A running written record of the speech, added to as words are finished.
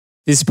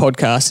This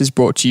podcast is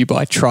brought to you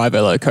by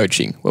Trivelo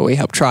Coaching, where we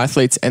help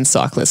triathletes and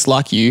cyclists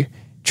like you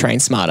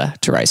train smarter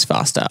to race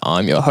faster.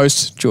 I'm your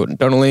host, Jordan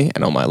Donnelly,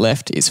 and on my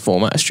left is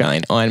former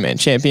Australian Ironman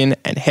champion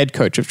and head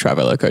coach of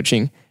Trivelo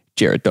Coaching,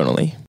 Jared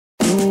Donnelly.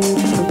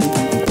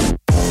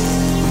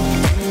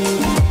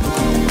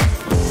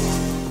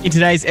 In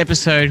today's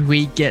episode,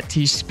 we get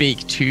to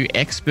speak to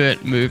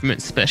expert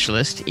movement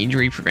specialist,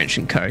 injury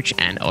prevention coach,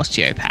 and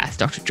osteopath,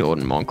 Dr.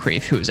 Jordan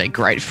Moncrieff, who is a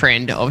great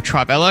friend of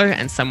Trivelo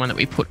and someone that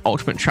we put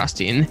ultimate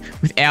trust in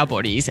with our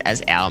bodies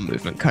as our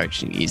movement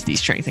coach, and is the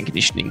strength and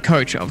conditioning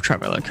coach of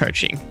Trivelo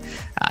Coaching.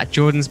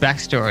 Jordan's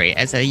backstory: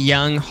 as a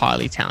young,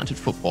 highly talented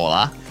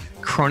footballer,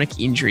 chronic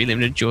injury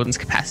limited Jordan's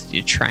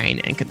capacity to train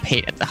and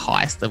compete at the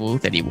highest level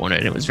that he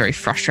wanted. It was very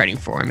frustrating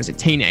for him as a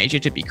teenager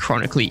to be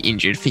chronically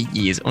injured for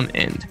years on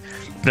end.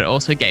 But it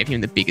also gave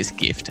him the biggest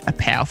gift, a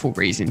powerful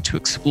reason to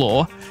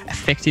explore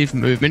effective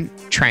movement,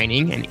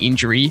 training, and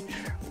injury,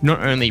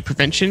 not only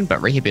prevention, but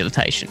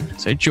rehabilitation.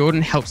 So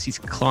Jordan helps his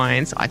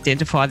clients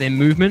identify their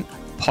movement,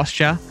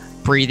 posture,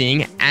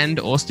 breathing, and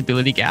or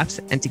stability gaps,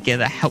 and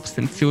together helps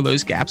them fill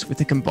those gaps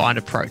with a combined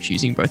approach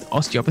using both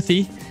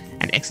osteopathy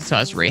and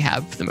exercise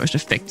rehab for the most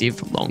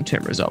effective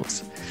long-term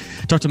results.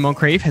 Dr.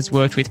 Moncrieff has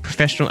worked with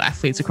professional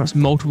athletes across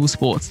multiple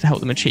sports to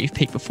help them achieve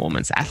peak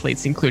performance.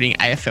 Athletes including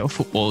AFL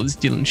footballers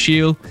Dylan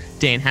Shiel,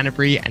 Dan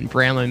Hannebery, and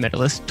Brownlow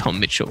medalist Tom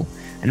Mitchell.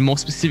 And more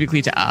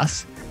specifically to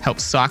us,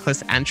 helps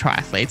cyclists and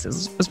triathletes,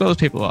 as well as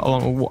people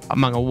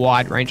among a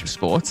wide range of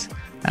sports,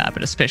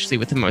 but especially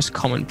with the most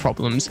common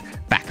problems: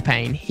 back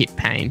pain, hip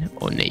pain,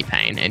 or knee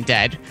pain. And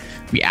Dad,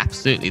 we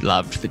absolutely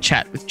loved the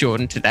chat with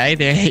Jordan today.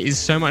 There is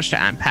so much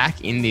to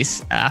unpack in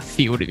this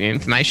field of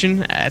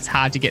information. It's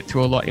hard to get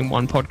through a lot in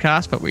one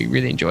podcast, but we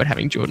really enjoyed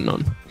having Jordan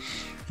on.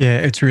 Yeah,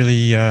 it's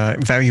really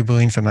valuable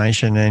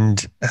information.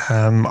 And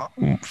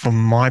from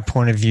my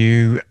point of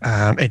view,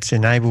 it's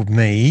enabled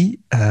me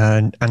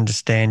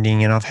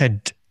understanding, and I've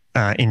had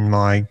in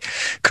my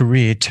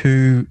career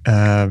two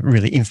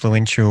really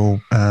influential,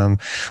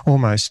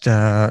 almost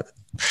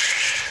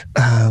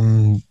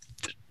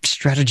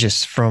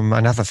strategists from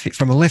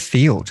a left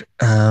field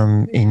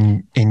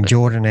in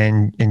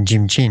Jordan and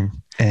Jim Chin.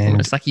 And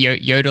it's like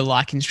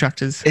Yoda-like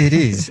instructors. It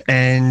is,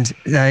 and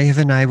they have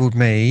enabled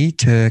me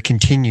to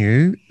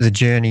continue the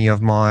journey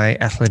of my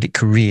athletic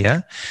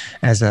career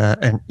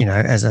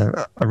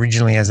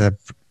originally as a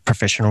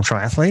professional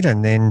triathlete,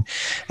 and then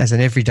as an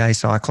everyday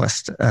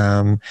cyclist.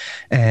 And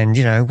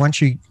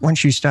once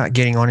you start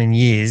getting on in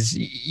years,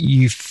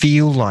 you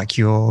feel like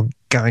you're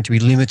going to be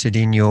limited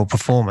in your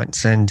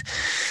performance. And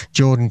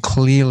Jordan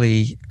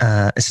clearly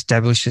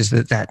establishes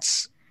that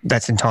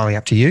that's entirely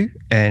up to you.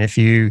 And if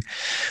you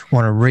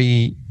want to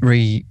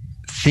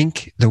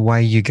rethink the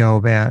way you go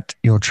about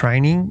your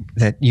training,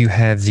 that you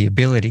have the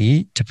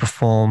ability to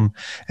perform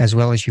as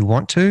well as you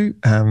want to,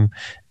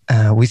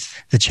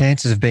 with the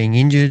chances of being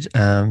injured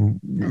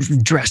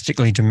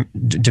drastically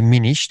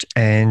diminished,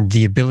 and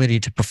the ability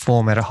to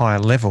perform at a higher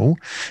level,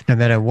 no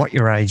matter what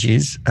your age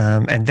is.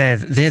 And they're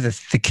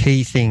the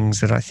key things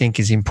that I think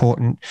is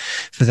important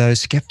for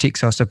those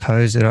skeptics, I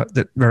suppose,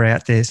 that are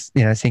out there,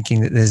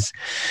 thinking that there's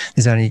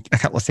only a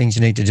couple of things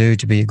you need to do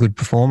to be a good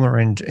performer.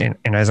 And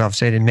as I've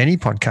said in many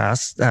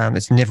podcasts,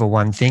 it's never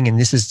one thing. And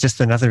this is just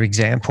another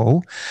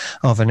example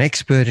of an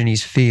expert in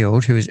his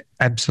field who has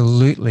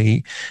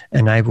absolutely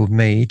enabled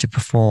me to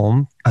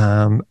perform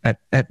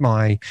at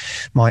my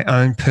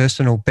own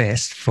personal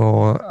best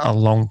for a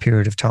long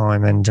period of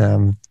time.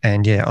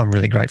 And yeah, I'm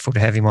really grateful to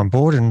have him on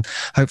board, and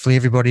hopefully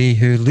everybody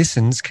who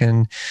listens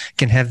can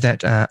have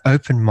that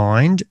open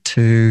mind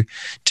to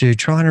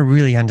try to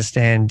really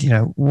understand,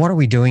 what are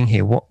we doing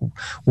here?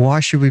 Why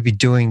should we be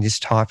doing this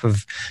type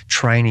of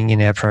training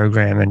in our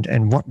program,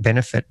 and what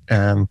benefit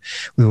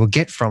we will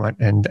get from it?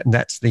 And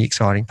that's the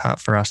exciting part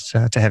for us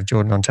to have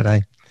Jordan on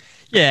today.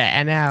 Yeah,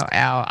 and our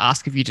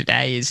ask of you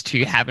today is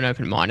to have an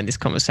open mind in this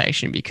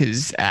conversation,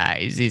 because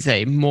it is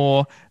a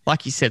more,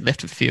 like you said,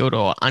 left of field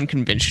or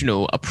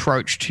unconventional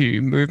approach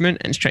to movement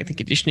and strength and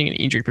conditioning and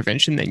injury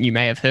prevention than you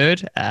may have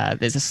heard.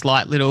 There's a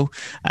slight little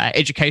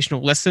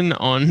educational lesson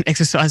on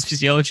exercise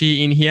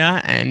physiology in here,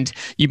 and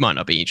you might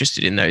not be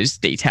interested in those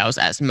details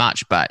as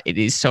much, but it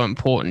is so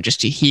important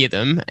just to hear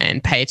them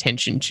and pay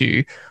attention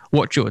to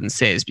what Jordan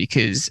says,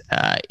 because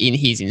in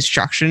his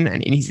instruction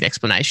and in his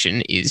explanation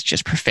is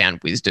just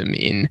profound wisdom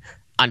in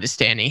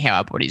understanding how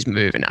our bodies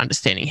move and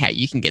understanding how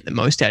you can get the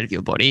most out of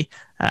your body,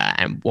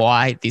 and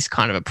why this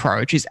kind of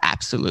approach is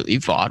absolutely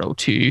vital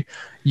to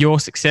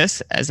your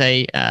success as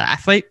a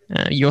athlete,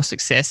 your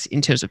success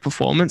in terms of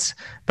performance,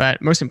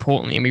 but most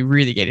importantly, and we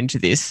really get into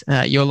this,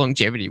 your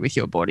longevity with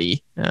your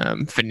body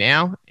for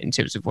now, in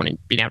terms of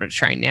being able to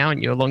train now,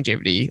 and your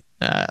longevity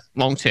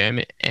long-term,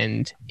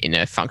 and in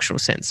a functional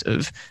sense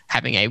of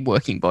having a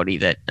working body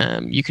that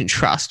you can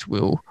trust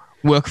will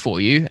work for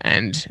you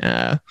and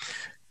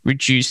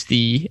reduce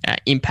the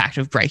impact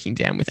of breaking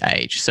down with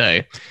age.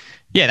 So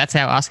yeah, that's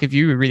our ask of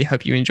you. We really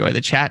hope you enjoy the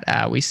chat.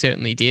 We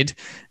certainly did.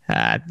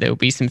 there'll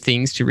be some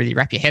things to really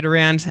wrap your head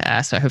around.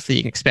 So hopefully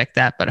you can expect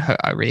that. But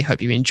I really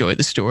hope you enjoy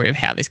the story of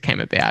how this came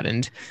about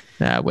and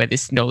where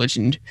this knowledge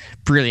and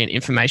brilliant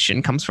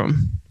information comes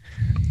from.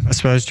 I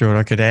suppose, George,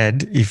 I could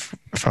add, if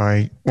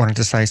I wanted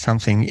to say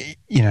something,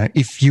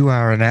 if you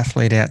are an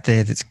athlete out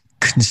there that's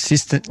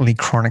consistently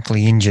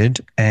chronically injured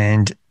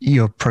and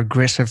you're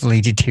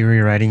progressively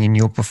deteriorating in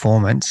your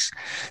performance,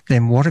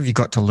 then what have you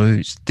got to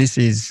lose? This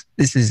is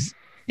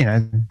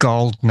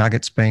gold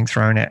nuggets being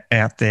thrown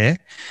out there,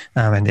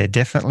 and they're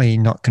definitely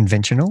not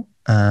conventional.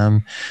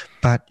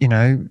 But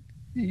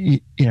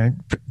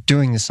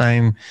doing the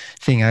same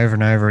thing over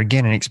and over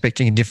again and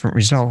expecting a different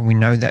result, we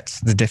know that's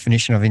the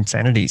definition of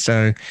insanity.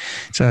 So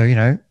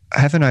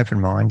have an open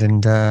mind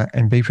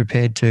and be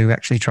prepared to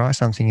actually try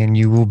something, and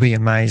you will be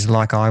amazed,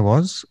 like I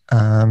was,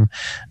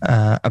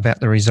 about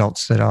the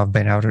results that I've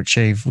been able to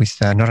achieve with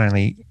not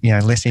only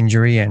less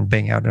injury and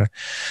being able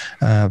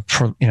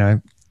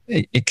to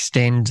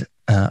extend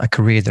a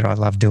career that I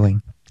love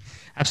doing.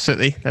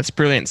 Absolutely. That's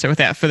brilliant. So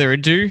without further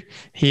ado,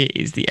 here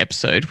is the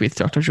episode with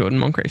Dr. Jordan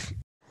Moncrieff.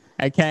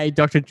 Okay,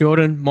 Dr.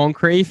 Jordan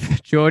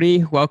Moncrieff.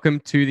 Geordie, welcome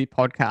to the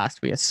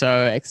podcast. We are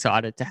so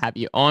excited to have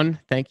you on.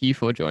 Thank you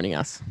for joining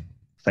us.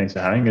 Thanks for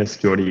having us,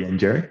 Geordie and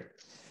Jerry.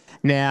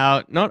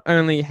 Now, not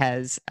only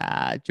has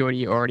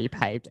Geordie already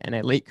paved an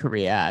elite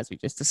career, as we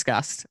just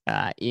discussed,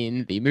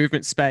 in the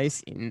movement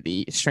space, in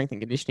the strength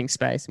and conditioning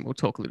space, and we'll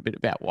talk a little bit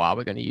about why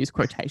we're going to use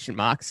quotation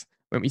marks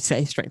when we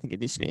say strength and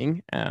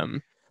conditioning.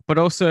 But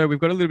also, we've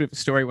got a little bit of a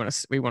story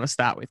we want to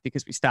start with,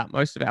 because we start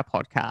most of our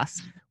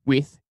podcasts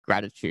with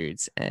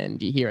gratitudes,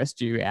 and you hear us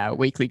do our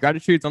weekly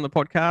gratitudes on the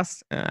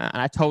podcast.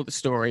 And I told the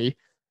story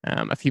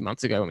a few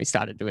months ago when we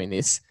started doing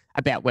this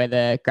about where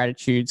the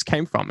gratitudes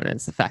came from, and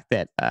it's the fact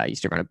that I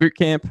used to run a boot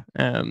camp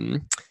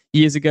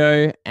years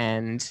ago,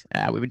 and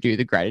we would do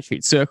the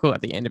gratitude circle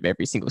at the end of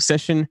every single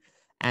session.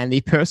 And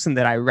the person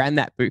that I ran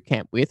that boot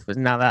camp with was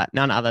none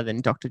other than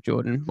Dr.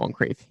 Jordan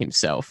Moncrieff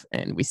himself.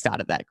 And we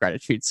started that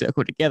gratitude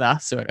circle together.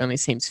 So it only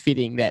seems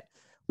fitting that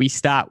we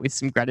start with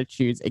some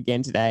gratitudes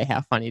again today. How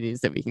funny it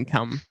is that we can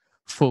come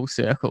full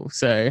circle.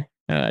 So,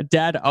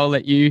 Dad, I'll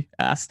let you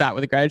start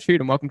with a gratitude,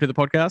 and welcome to the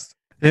podcast.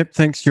 Yep,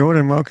 thanks,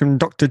 Jordan. Welcome,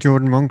 Dr.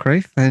 Jordan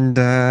Moncrieff. And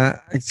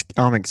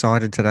I'm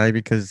excited today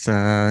because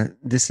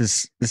this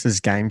is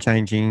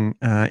game-changing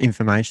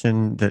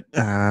information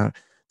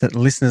that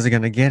listeners are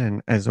going to get.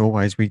 And as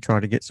always, we try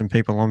to get some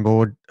people on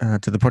board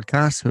to the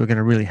podcast who are going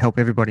to really help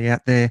everybody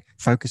out there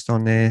focused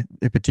on their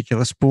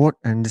particular sport.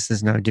 And this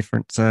is no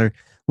different. So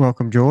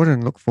welcome,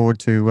 Jordan. Look forward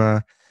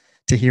to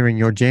hearing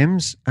your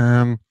gems.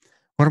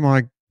 What am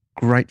I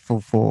grateful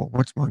for?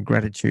 What's my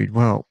gratitude?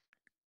 Well,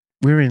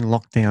 we're in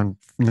lockdown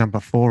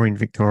number 4 in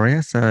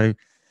Victoria. So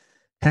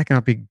how can I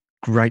be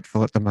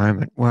grateful at the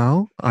moment?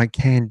 Well, I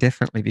can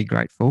definitely be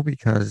grateful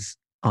because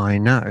I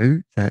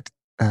know that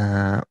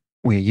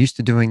we're used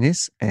to doing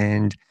this,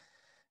 and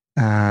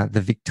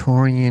the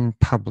Victorian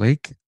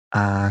public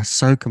are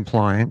so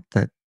compliant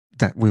that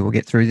we will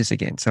get through this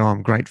again. So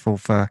I'm grateful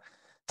for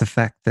the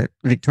fact that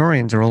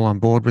Victorians are all on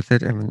board with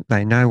it and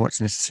they know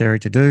what's necessary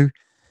to do.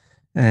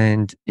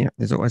 And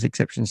there's always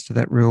exceptions to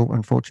that rule,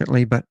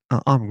 unfortunately, but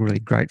I'm really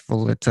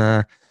grateful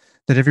that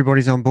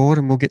everybody's on board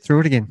and we'll get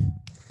through it again.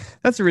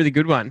 That's a really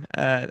good one.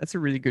 That's a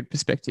really good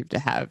perspective to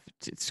have.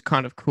 It's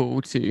kind of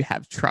cool to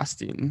have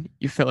trust in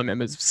your fellow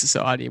members of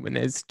society when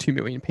there's 2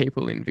 million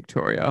people in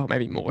Victoria, or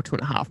maybe more,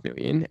 2.5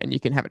 million, and you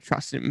can have a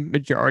trust in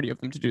majority of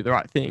them to do the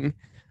right thing.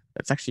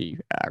 That's actually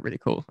really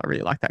cool. I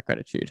really like that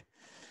gratitude.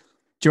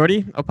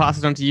 Geordie, I'll pass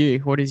it on to you.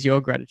 What is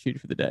your gratitude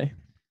for the day?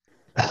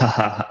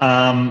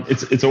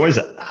 It's always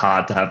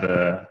hard to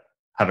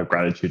have a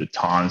gratitude at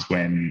times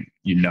when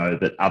you know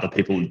that other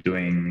people are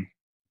doing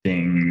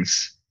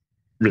things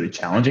really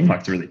challenging, like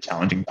it's a really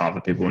challenging part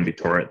for people in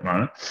Victoria at the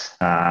moment.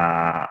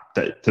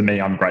 But for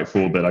me, I'm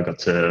grateful that I got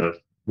to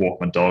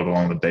walk my dog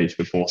along the beach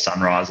before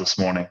sunrise this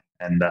morning,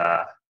 and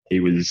he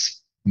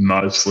was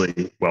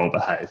mostly well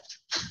behaved.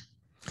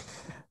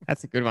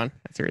 That's a good one.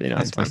 That's a really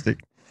nice Fantastic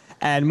one.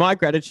 And my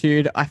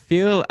gratitude, I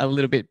feel a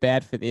little bit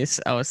bad for this.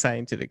 I was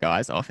saying to the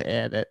guys off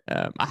air that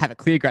I have a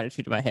clear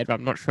gratitude in my head, but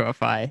I'm not sure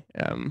if I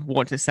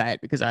want to say it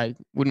because I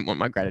wouldn't want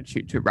my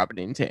gratitude to rub it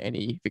into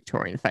any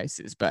Victorian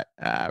faces. But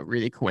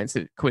really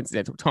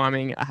coincidental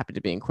timing. I happened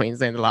to be in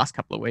Queensland the last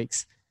couple of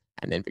weeks,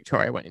 and then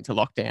Victoria went into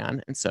lockdown.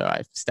 And so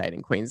I stayed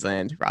in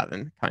Queensland rather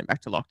than coming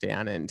back to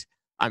lockdown. And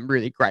I'm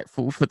really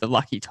grateful for the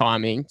lucky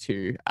timing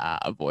to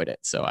avoid it.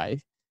 So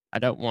I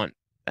don't want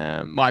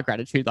my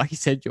gratitude, like you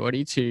said,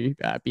 Geordie, to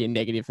be a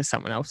negative for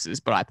someone else's,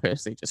 but I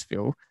personally just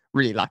feel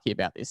really lucky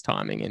about this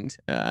timing and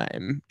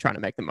am trying to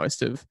make the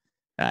most of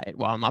it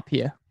while I'm up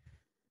here.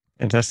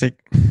 Fantastic.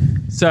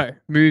 So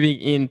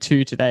moving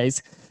into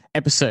today's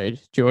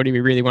episode, Geordie, we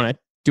really want to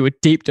do a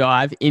deep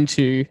dive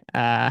into,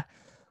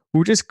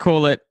 we'll just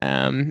call it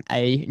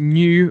a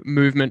new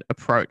movement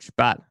approach.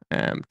 But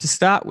to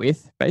start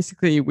with,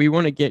 basically, we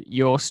want to get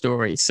your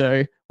story.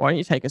 So why don't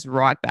you take us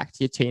right back to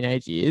your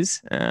teenage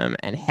years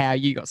and how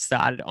you got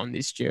started on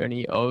this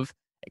journey of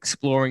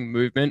exploring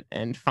movement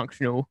and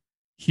functional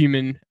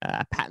human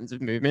patterns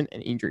of movement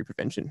and injury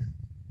prevention?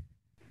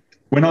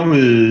 When I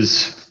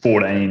was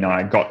 14,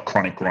 I got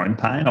chronic groin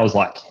pain. I was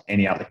like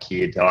any other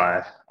kid.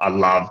 I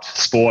loved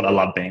sport. I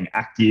loved being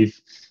active,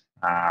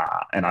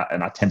 and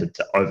I tended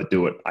to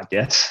overdo it, I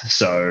guess.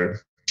 So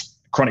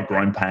chronic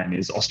groin pain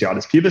is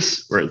osteitis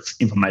pubis, where it's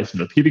inflammation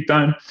of the pubic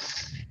bone.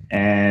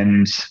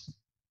 And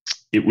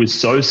it was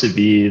so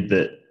severe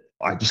that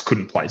I just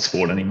couldn't play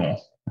sport anymore.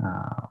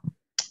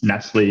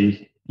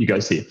 Naturally, you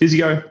go see a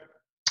physio,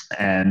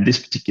 and this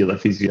particular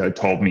physio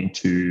told me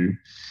to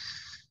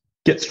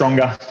get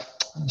stronger,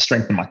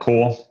 strengthen my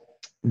core,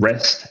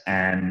 rest,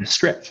 and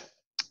stretch.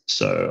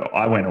 So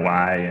I went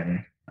away,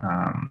 and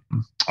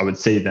I would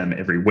see them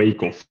every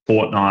week or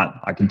fortnight.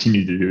 I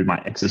continued to do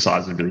my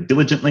exercises really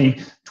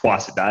diligently,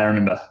 twice a day. I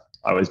remember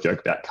I always joke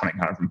about coming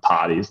home from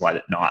parties late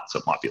at night, so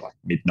it might be like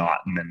midnight,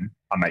 and then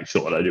I make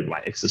sure that I do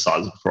my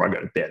exercises before I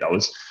go to bed. I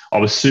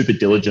was super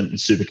diligent and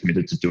super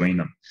committed to doing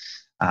them.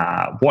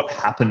 What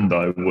happened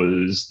though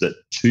was that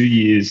 2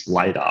 years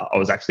later, I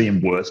was actually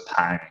in worse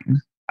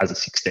pain as a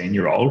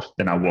 16-year-old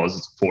than I was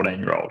as a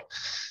 14-year-old.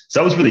 So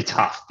that was really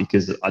tough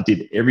because I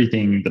did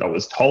everything that I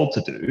was told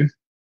to do,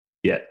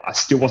 yet I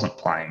still wasn't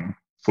playing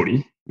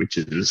footy, which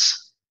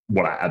is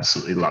what I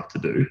absolutely love to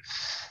do.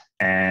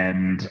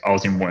 And I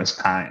was in worse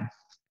pain.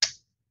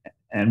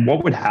 And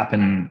what would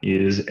happen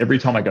is every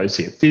time I go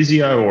see a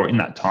physio, or in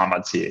that time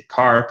I'd see a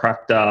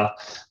chiropractor,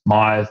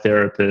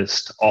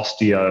 myotherapist,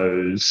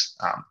 osteos,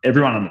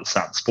 everyone under the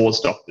sun, sports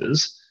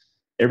doctors,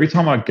 every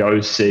time I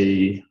go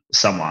see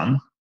someone,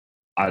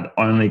 I'd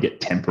only get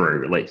temporary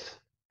relief.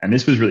 And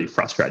this was really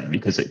frustrating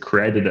because it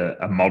created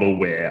a model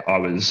where I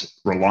was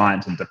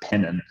reliant and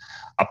dependent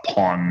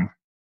upon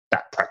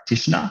that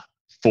practitioner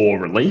for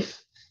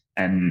relief.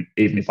 And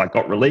even if I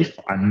got relief,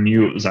 I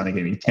knew it was only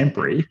going to be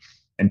temporary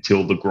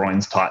until the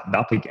groins tightened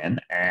up again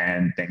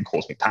and then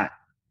caused me pain.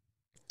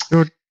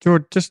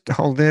 George, just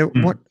hold there.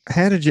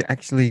 How did you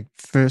actually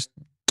first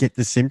get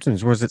the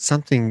symptoms? Was it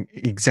something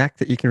exact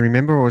that you can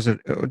remember, or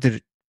did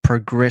it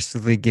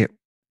progressively get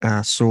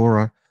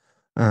sorer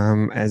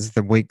as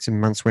the weeks and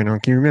months went on?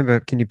 Can you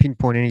remember? Can you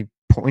pinpoint any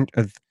point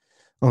of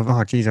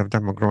oh geez, I've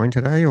done my groin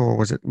today, or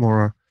was it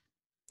more a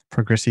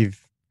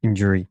progressive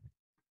injury?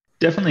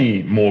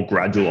 Definitely more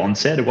gradual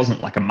onset. It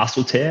wasn't like a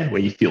muscle tear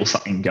where you feel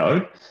something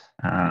go.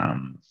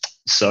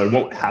 So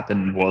what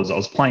happened was I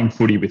was playing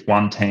footy with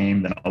one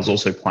team, then I was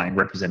also playing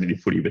representative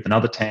footy with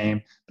another team,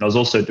 and I was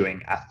also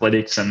doing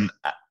athletics. And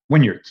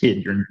when you're a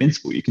kid, you're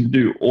invincible. You can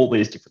do all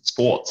these different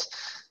sports.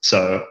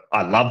 So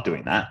I love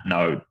doing that, and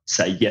I would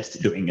say yes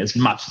to doing as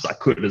much as I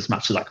could, as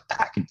much as I could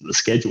pack into the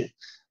schedule.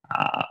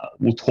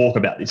 We'll talk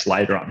about this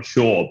later, I'm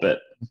sure, but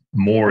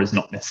more is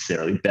not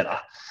necessarily better.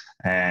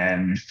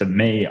 And for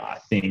me, I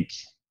think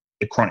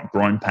the chronic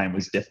groin pain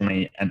was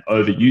definitely an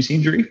overuse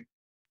injury.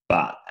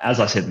 But as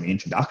I said in the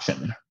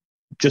introduction,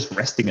 just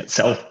resting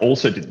itself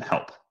also didn't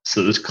help.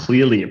 So there's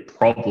clearly a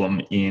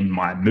problem in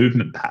my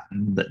movement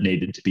pattern that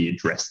needed to be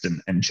addressed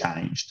and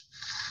changed.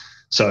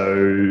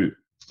 So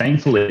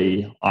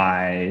thankfully,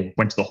 I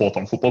went to the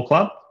Hawthorn Football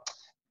Club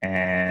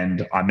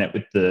and I met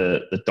with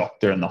the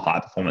doctor and the high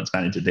performance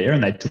manager there,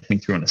 and they took me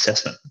through an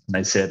assessment. And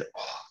they said,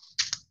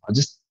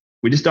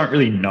 we just don't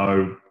really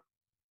know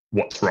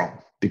what's wrong,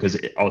 because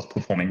I was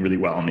performing really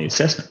well on the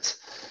assessments.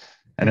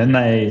 And then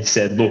they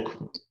said, look,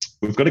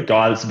 we've got a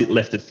guy that's a bit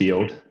left of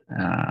field.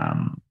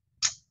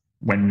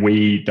 When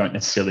we don't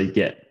necessarily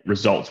get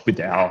results with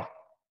our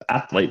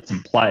athletes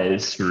and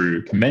players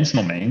through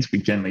conventional means, we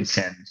generally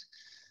send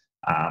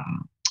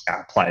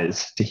our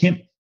players to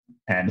him.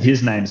 And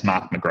his name's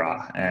Mark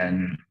McGrath.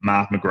 And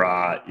Mark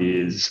McGrath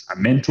is a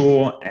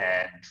mentor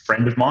and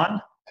friend of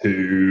mine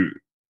who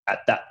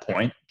at that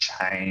point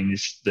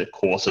changed the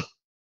course of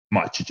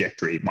my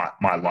trajectory,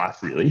 my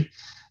life really.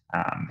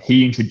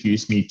 He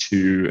introduced me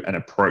to an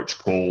approach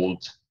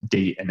called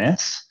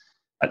DNS.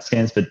 That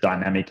stands for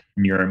Dynamic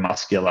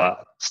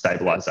Neuromuscular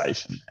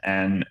Stabilization.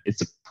 And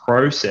it's a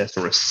process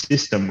or a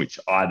system which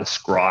I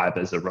describe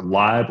as a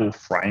reliable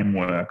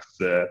framework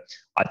for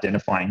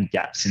identifying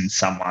gaps in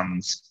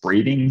someone's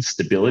breathing,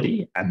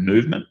 stability, and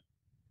movement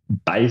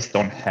based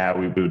on how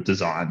we were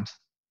designed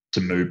to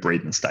move,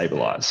 breathe, and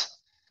stabilize.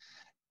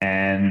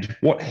 And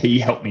what he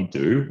helped me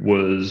do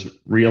was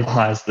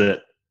realize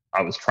that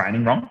I was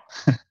training wrong,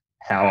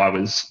 how I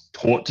was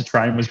taught to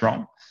train was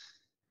wrong,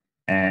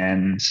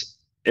 and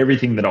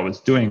everything that I was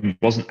doing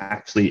wasn't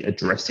actually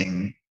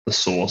addressing the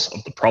source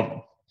of the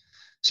problem.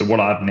 So what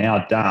I've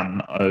now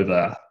done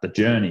over the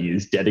journey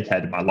is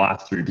dedicated my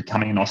life through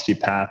becoming an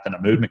osteopath and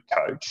a movement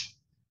coach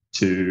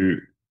to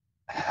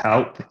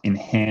help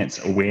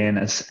enhance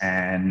awareness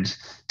and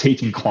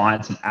teaching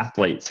clients and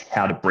athletes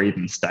how to breathe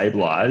and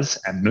stabilize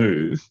and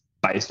move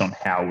based on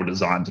how we're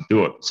designed to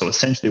do it. So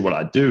essentially what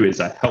I do is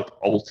I help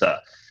alter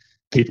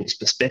people's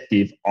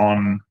perspective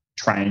on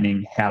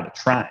training, how to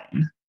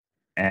train.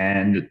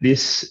 And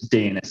this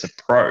DNS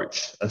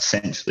approach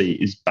essentially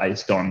is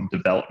based on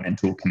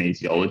developmental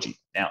kinesiology.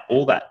 Now,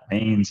 all that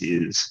means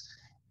is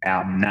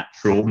our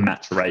natural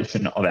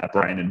maturation of our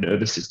brain and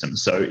nervous system.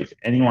 So if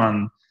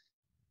anyone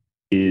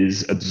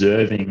is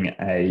observing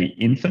a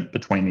infant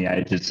between the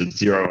ages of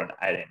 0 and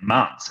 18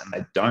 months and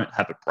they don't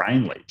have a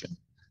brain lesion,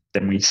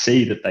 then we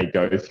see that they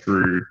go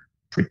through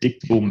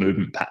predictable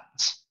movement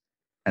patterns.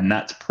 And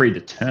that's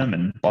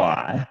predetermined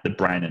by the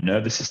brain and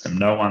nervous system.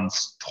 No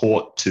one's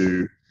taught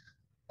to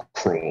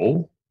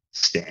crawl,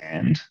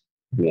 stand,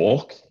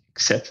 walk,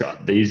 etc.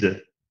 These are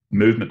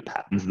movement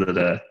patterns that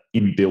are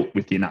inbuilt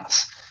within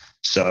us.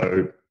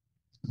 So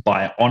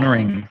by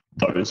honoring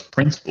those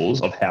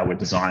principles of how we're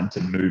designed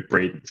to move,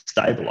 breathe, and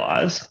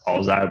stabilize, I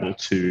was able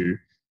to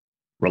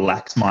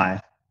relax my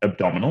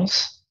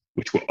abdominals,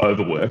 which were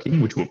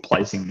overworking, which were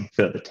placing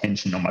further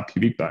tension on my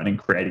pubic bone and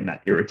creating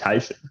that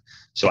irritation.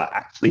 So I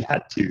actually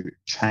had to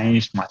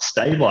change my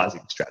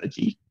stabilizing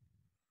strategy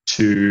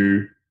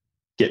to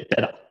get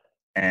better.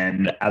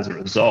 And as a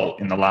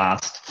result, in the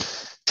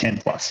last 10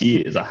 plus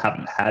years, I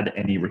haven't had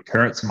any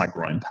recurrence of my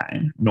groin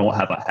pain, nor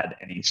have I had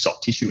any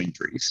soft tissue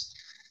injuries.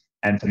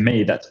 And for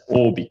me, that's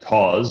all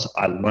because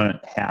I learned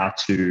how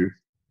to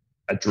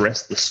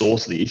address the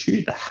source of the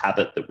issue, the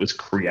habit that was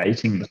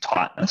creating the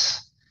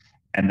tightness.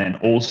 And then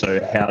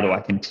also, how do I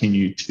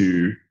continue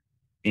to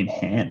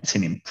enhance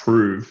and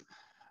improve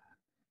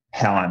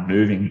how I'm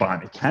moving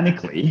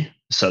biomechanically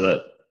so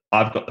that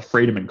I've got the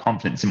freedom and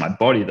confidence in my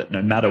body that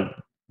no matter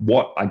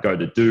what I go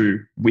to do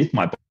with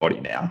my body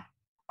now,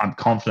 I'm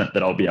confident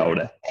that I'll be able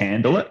to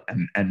handle it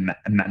and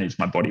manage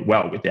my body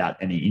well without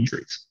any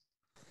injuries.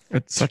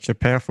 It's such a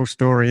powerful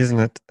story, isn't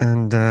it?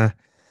 And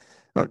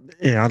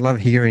yeah, I love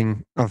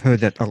hearing. I've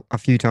heard that a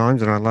few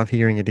times, and I love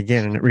hearing it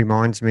again. And it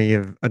reminds me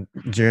of a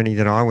journey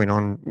that I went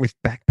on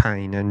with back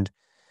pain, and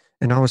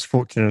I was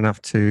fortunate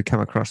enough to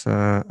come across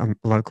a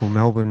local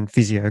Melbourne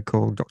physio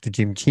called Dr.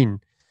 Jim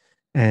Chin,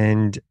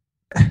 and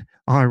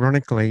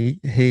ironically,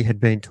 he had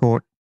been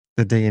taught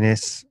the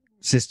DNS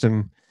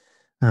system.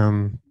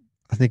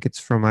 I think it's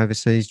from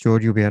overseas.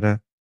 George, you'll be able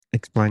to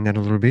explain that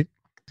a little bit.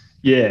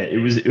 Yeah, it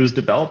was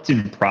developed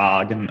in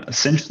Prague, and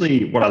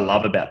essentially what I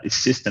love about this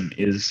system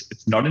is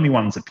it's not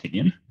anyone's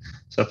opinion.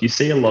 So if you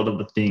see a lot of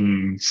the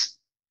things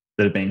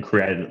that have been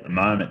created at the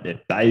moment, they're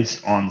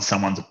based on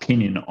someone's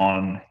opinion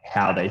on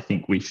how they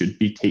think we should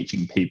be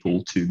teaching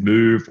people to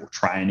move or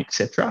train,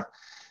 etc.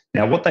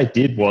 Now, what they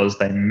did was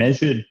they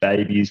measured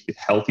babies with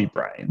healthy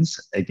brains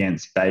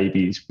against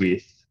babies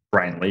with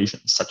brain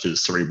lesions, such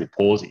as cerebral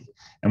palsy.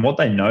 And what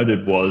they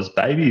noted was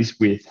babies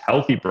with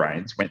healthy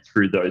brains went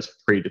through those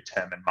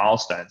predetermined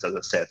milestones, as I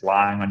said,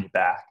 lying on your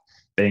back,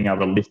 being able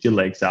to lift your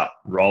legs up,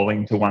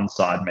 rolling to one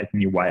side, making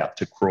your way up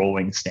to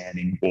crawling,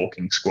 standing,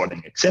 walking,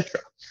 squatting,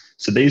 etc.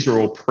 So these are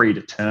all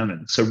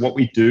predetermined. So what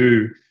we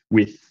do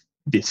with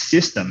this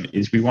system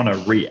is we want to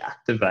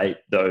reactivate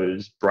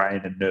those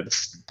brain and nervous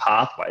system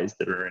pathways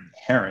that are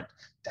inherent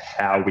to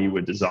how we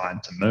were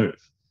designed to move.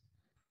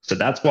 So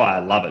that's why I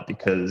love it,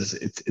 because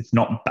it's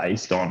not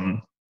based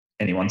on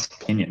anyone's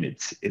opinion.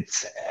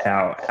 It's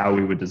how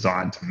we were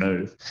designed to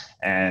move.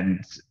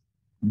 And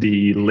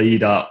the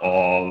leader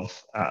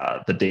of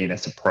the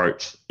DNS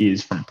approach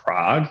is from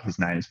Prague. His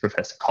name is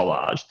Professor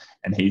Kolář,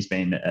 and he's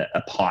been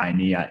a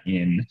pioneer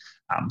in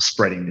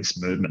spreading this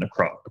movement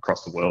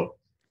across the world.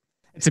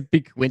 It's a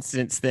big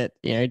coincidence that,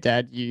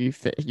 Dad, you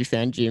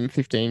found Jim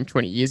 15,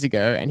 20 years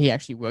ago, and he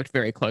actually worked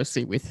very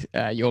closely with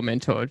your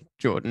mentor,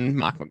 Jordan,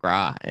 Mark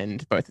McGrath,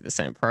 and both had the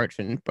same approach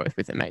and both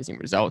with amazing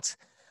results.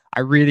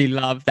 I really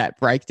love that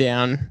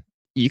breakdown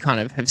you kind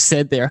of have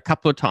said there a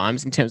couple of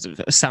times in terms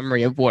of a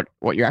summary of what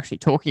you're actually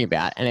talking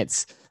about. And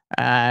it's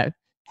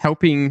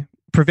helping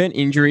prevent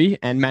injury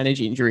and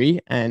manage injury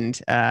and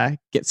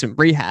get some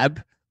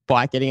rehab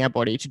by getting our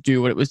body to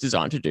do what it was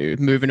designed to do,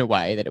 move in a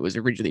way that it was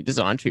originally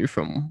designed to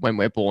from when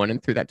we're born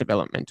and through that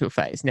developmental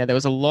phase. Now, there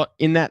was a lot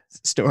in that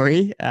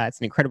story. It's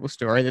an incredible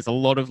story. There's a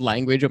lot of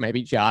language or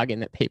maybe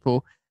jargon that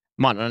people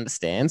might not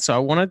understand. So I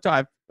want to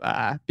dive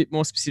a bit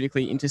more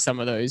specifically into some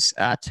of those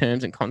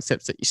terms and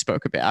concepts that you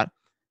spoke about.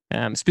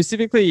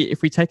 Specifically,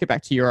 if we take it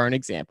back to your own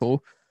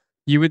example,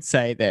 you would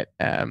say that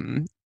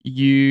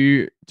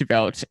you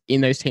developed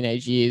in those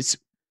teenage years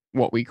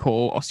what we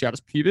call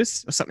osteitis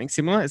pubis or something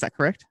similar. Is that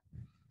correct?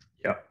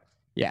 Yeah.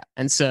 Yeah.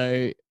 And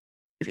so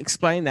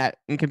explain that,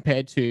 and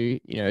compared to,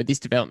 this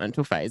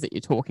developmental phase that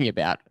you're talking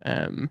about,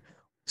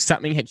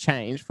 something had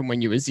changed from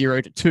when you were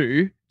 0 to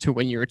 2 to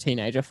when you were a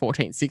teenager,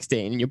 14,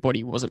 16, and your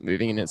body wasn't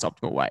moving in its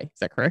optimal way. Is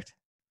that correct?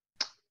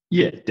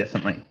 Yeah,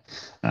 definitely.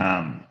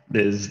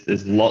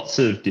 There's lots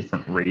of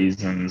different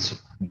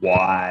reasons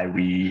why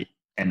we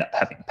end up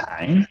having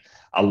pain.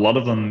 A lot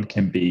of them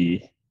can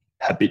be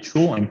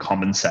habitual and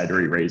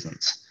compensatory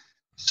reasons.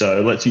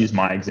 So let's use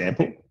my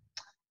example.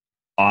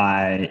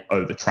 I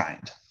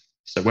overtrained.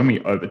 So when we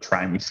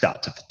overtrain, we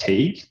start to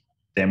fatigue.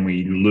 Then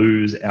we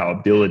lose our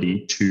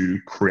ability to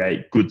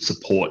create good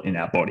support in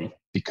our body,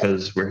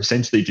 because we're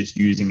essentially just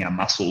using our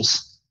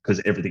muscles because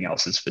everything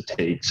else is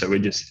fatigued. So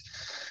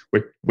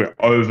we're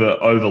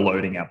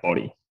overloading our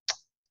body.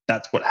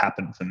 That's what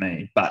happened for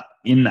me. But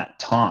in that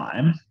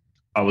time,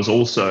 I was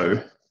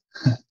also,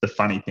 the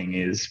funny thing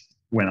is,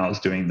 when I was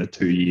doing the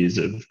 2 years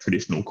of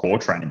traditional core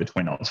training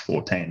between I was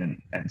 14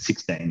 and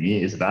 16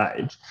 years of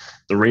age,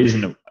 the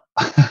reason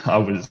I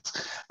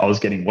was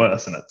getting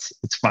worse, and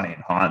it's funny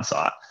in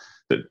hindsight,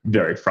 but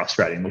very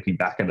frustrating looking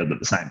back at it at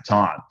the same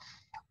time.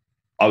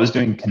 I was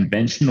doing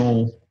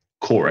conventional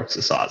core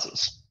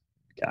exercises.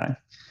 Okay,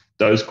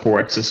 those core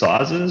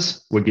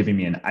exercises were giving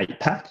me an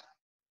 8-pack.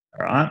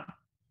 All right,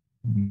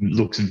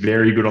 looks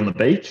very good on the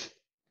beach,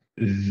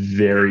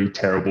 very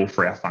terrible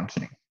for our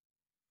functioning.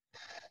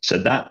 So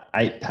that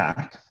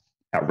 8-pack,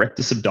 our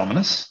rectus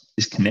abdominis,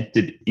 is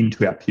connected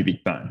into our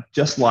pubic bone.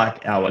 Just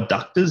like our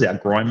adductors, our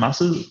groin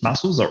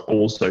muscles are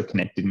also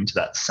connected into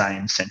that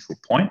same central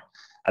point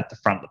at the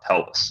front of the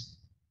pelvis.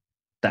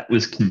 That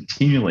was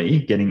continually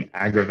getting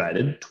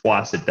aggravated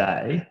twice a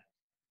day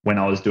when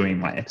I was doing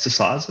my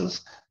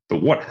exercises.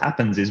 But what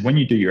happens is when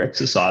you do your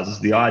exercises,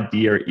 the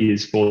idea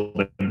is for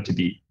them to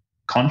be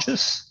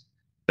conscious,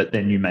 but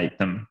then you make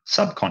them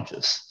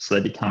subconscious. So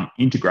they become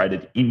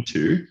integrated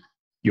into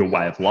your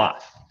way of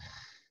life.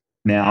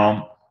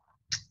 Now,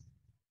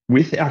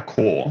 with our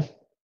core,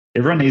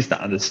 everyone needs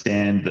to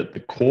understand that the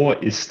core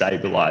is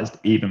stabilized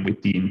even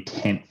with the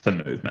intent for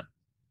movement.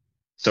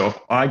 So if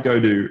I go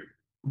to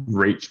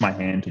reach my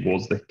hand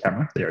towards the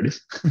camera, there it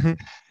is. Mm-hmm.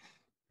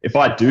 If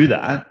I do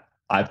that,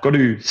 I've got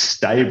to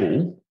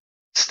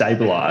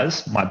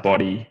stabilize my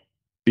body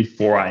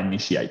before I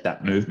initiate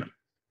that movement.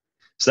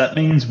 So that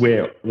means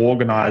we're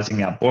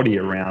organizing our body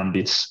around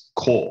this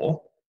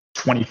core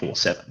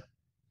 24/7.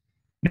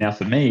 Now,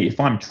 for me, if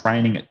I'm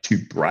training it to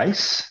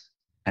brace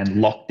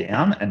and lock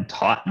down and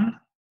tighten,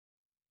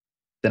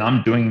 then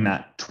I'm doing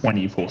that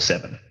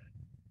 24/7.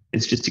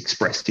 It's just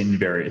expressed in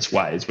various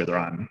ways, whether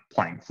I'm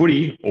playing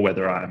footy or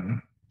whether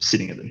I'm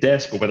sitting at the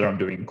desk or whether I'm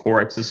doing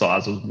core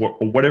exercises or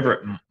whatever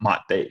it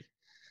might be.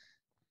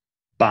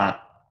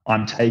 But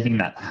I'm taking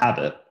that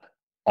habit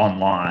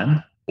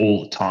online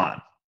all the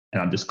time,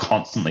 and I'm just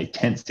constantly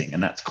tensing,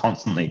 and that's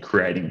constantly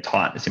creating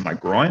tightness in my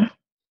groin,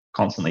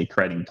 constantly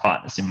creating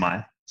tightness in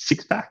my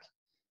 6-pack,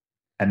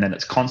 and then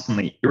it's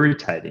constantly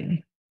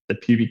irritating the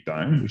pubic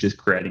bone, which is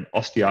creating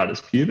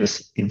osteitis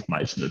pubis,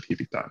 inflammation of the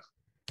pubic bone.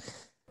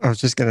 I was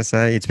just going to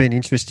say, it's been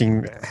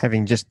interesting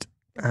having just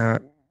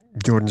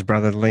Jordan's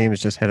brother Liam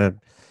has just had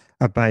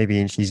a baby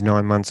and she's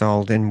 9 months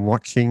old, and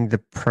watching the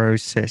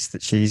process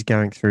that she's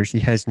going through. She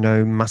has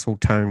no muscle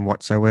tone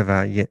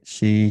whatsoever, yet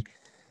she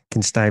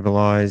can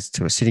stabilize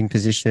to a sitting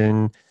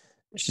position.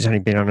 She's only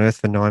been on earth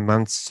for 9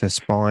 months. Her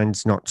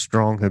spine's not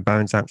strong. Her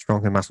bones aren't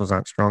strong. Her muscles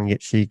aren't strong,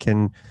 yet she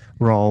can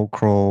roll,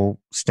 crawl,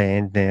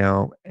 stand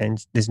now,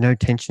 and there's no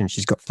tension.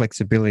 She's got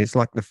flexibility. It's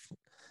like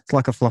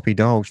a floppy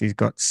doll. She's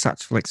got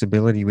such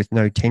flexibility with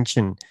no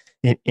tension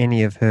in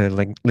any of her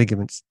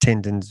ligaments,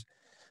 tendons,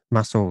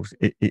 muscles.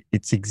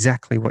 It's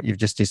exactly what you've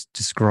just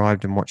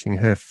described, and watching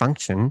her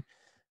function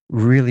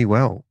really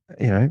well,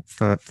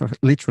 for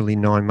literally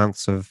 9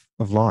 months of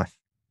life.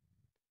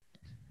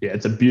 Yeah,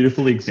 it's a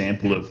beautiful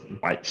example of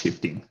weight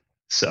shifting.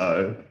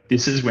 So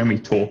this is when we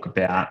talk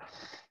about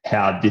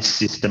how this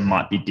system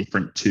might be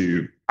different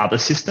to other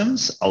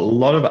systems. A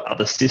lot of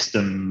other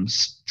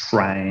systems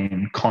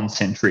train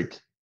concentric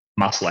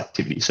muscle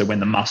activity. So when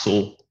the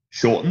muscle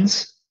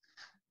shortens,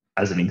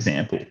 as an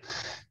example.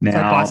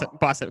 Now, so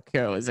bicep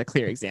curl is a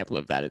clear example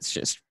of that. It's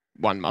just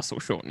one muscle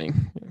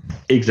shortening.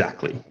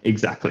 Exactly.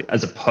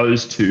 As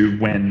opposed to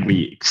when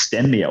we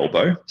extend the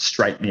elbow,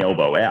 straighten the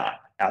elbow out,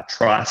 our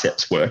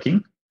triceps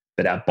working,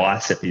 but our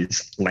bicep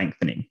is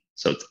lengthening.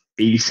 So it's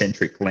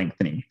eccentric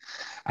lengthening.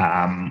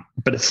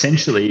 But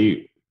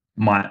essentially,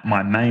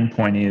 my main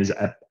point is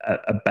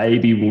a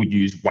baby will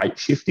use weight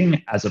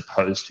shifting as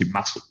opposed to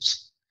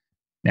muscles.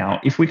 Now,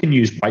 if we can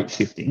use weight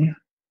shifting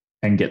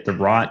and get the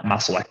right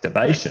muscle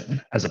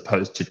activation as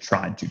opposed to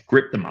trying to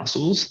grip the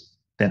muscles,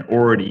 then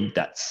already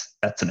that's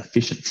an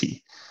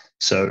efficiency.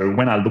 So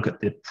when I look at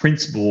the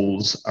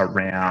principles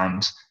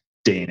around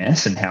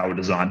DNS and how we're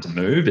designed to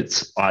move,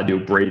 it's ideal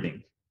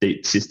breathing,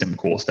 deep system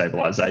core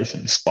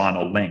stabilization,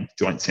 spinal length,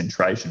 joint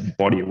centration,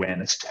 body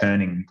awareness,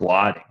 turning,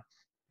 gliding.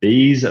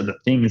 These are the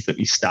things that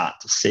we start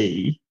to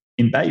see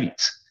in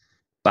babies.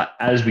 But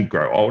as we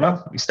grow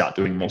older, we start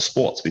doing more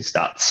sports. We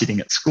start sitting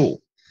at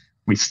school.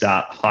 We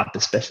start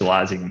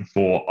hyper-specializing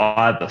for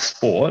either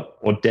sport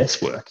or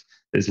desk work.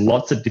 There's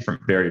lots of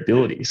different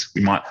variabilities.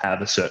 We might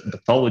have a certain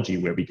pathology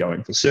where we go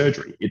in for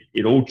surgery.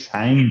 It all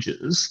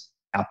changes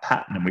our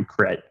pattern, and we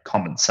create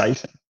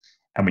compensation,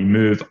 and we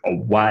move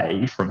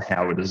away from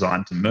how we're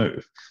designed to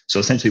move. So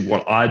essentially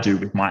what I do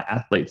with my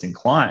athletes and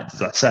clients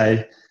is I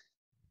say,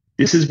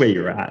 this is where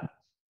you're at.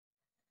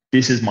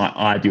 This is my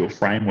ideal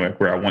framework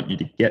where I want you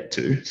to get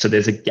to. So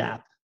there's a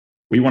gap.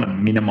 We want to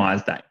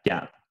minimize that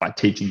gap by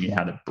teaching you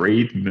how to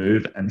breathe,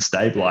 move, and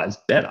stabilize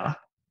better,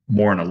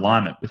 more in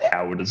alignment with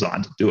how we're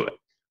designed to do it.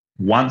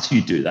 Once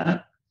you do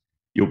that,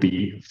 you'll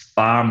be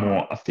far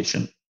more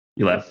efficient.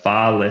 You'll have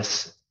far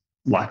less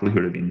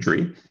likelihood of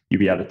injury. You'll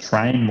be able to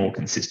train more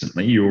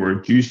consistently. You'll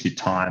reduce your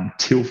time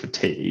till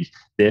fatigue.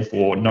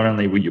 Therefore, not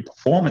only will your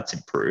performance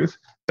improve,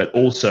 but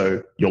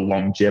also your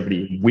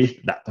longevity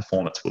with that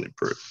performance will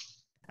improve.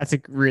 That's a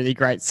really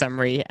great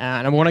summary.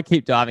 And I want to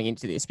keep diving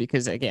into this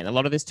because, again, a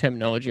lot of this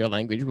terminology or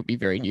language will be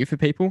very new for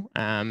people.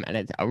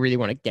 And I really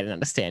want to get an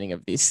understanding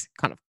of this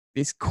kind of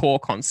this core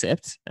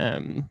concept,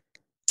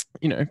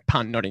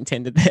 pun not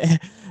intended there,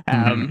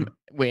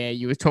 where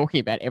you were talking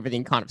about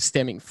everything kind of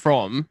stemming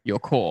from your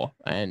core,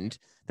 and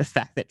the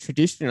fact that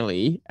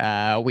traditionally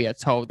we are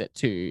told that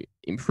to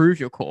improve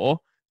your core,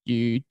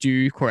 you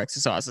do core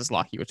exercises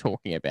like you were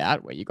talking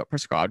about, where you got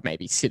prescribed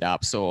maybe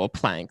sit-ups or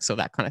planks or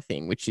that kind of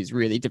thing, which is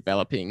really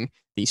developing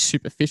these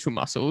superficial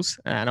muscles.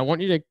 And I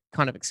want you to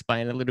kind of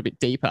explain a little bit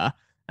deeper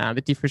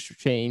the difference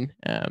between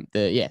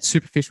the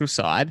superficial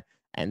side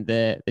and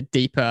the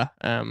deeper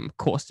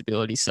core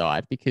stability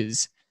side,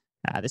 because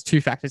there's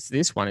two factors to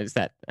this. One is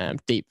that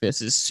deep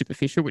versus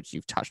superficial, which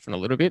you've touched on a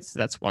little bit. So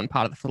that's one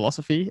part of the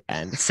philosophy.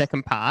 And the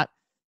second part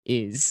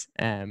is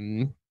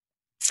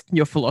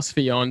your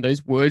philosophy on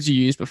those words you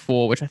used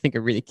before, which I think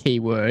are really key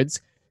words: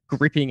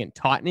 gripping and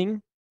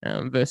tightening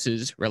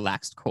versus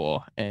relaxed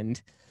core. And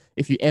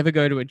if you ever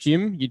go to a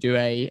gym, you do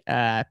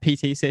a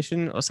PT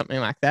session or something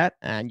like that,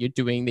 and you're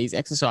doing these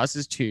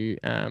exercises to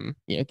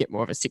get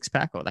more of a six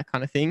pack or that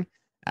kind of thing,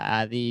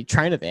 the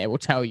trainer there will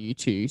tell you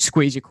to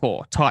squeeze your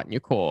core, tighten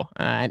your core.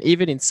 And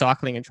even in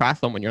cycling and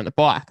triathlon, when you're on the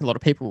bike, a lot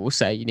of people will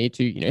say you need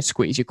to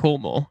squeeze your core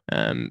more.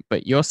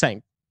 But you're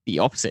saying the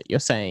opposite. You're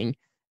saying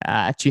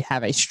to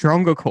have a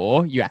stronger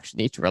core, you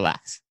actually need to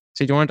relax.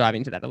 So do you want to dive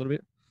into that a little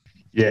bit?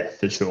 Yeah,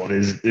 for sure.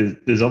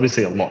 There's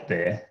obviously a lot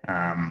there.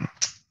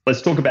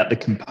 Let's talk about the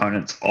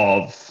components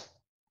of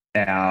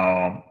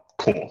our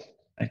core.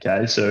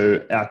 Okay,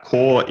 so our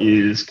core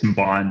is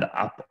combined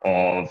up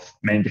of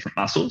many different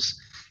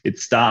muscles. It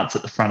starts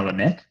at the front of the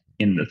neck,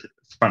 in the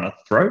front of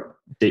the throat,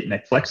 deep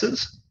neck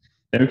flexors.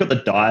 Then we've got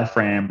the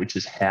diaphragm, which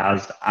is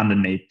housed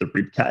underneath the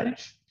rib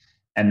cage.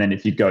 And then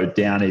if you go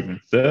down even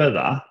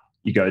further,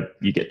 you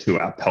get to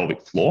our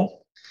pelvic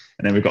floor.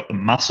 And then we've got the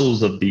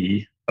muscles of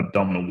the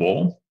abdominal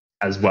wall,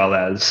 as well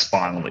as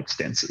spinal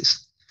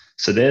extensors.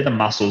 So they're the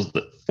muscles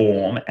that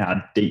form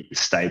our deep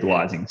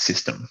stabilizing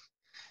system.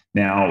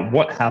 Now,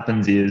 what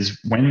happens is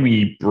when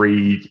we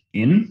breathe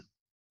in,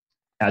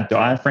 our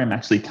diaphragm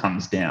actually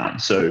comes down.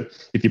 So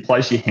if you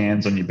place your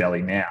hands on your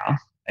belly now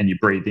and you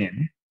breathe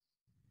in,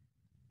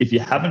 if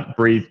you haven't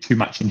breathed too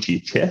much into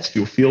your chest,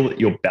 you'll feel that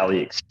your belly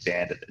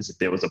expanded as if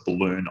there was a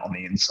balloon on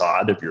the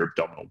inside of your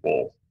abdominal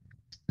wall.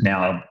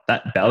 Now,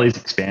 that belly's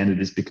expanded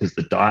is because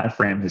the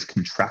diaphragm has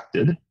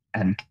contracted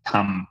and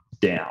come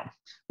down,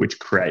 which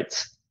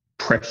creates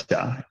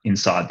pressure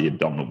inside the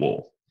abdominal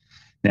wall.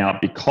 Now,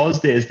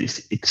 because there's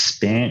this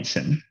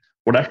expansion,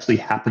 what actually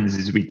happens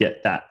is we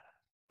get that,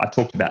 I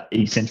talked about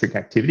eccentric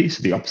activity,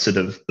 so the opposite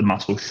of the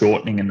muscle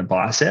shortening in the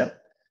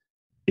bicep,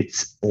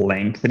 it's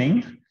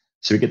lengthening.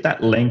 So we get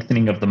that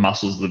lengthening of the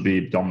muscles of the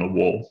abdominal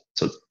wall.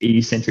 So it's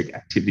eccentric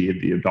activity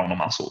of the abdominal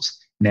muscles.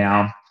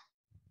 Now,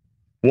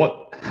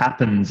 what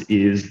happens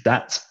is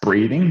that's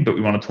breathing, but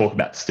we want to talk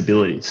about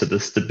stability. So the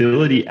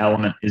stability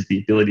element is the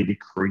ability to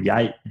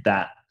create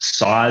that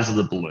size of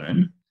the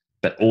balloon,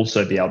 but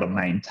also be able to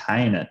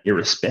maintain it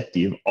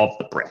irrespective of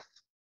the breath.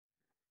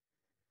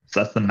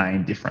 So that's the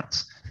main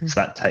difference. So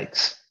that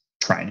takes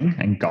training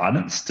and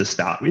guidance to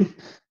start with,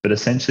 but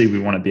essentially we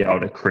want to be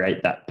able to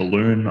create that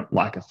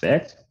balloon-like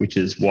effect, which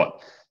is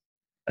what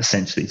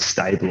essentially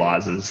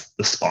stabilizes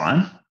the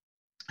spine,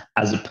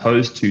 as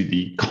opposed to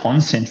the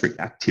concentric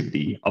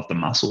activity of the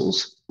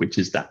muscles, which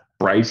is that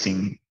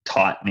bracing,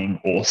 tightening,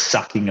 or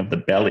sucking of the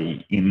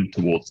belly in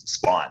towards the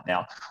spine.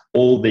 Now,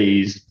 all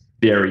these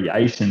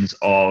variations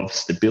of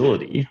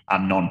stability are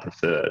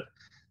non-preferred.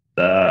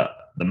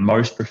 The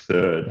most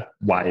preferred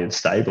way of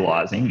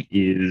stabilizing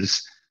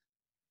is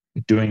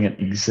doing it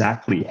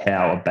exactly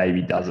how a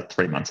baby does at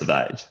 3 months of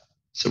age.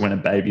 So when a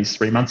baby's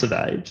 3 months of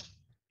age,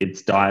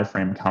 its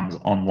diaphragm comes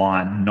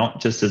online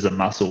not just as a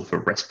muscle for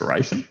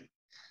respiration,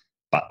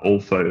 but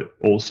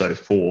also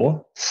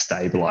for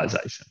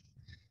stabilization.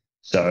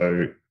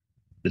 So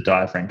the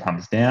diaphragm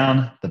comes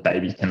down, the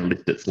baby can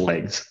lift its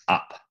legs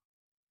up.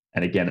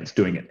 And again, it's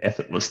doing it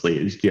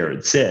effortlessly, as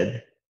Jared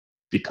said,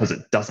 because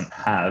it doesn't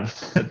have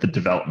the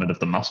development of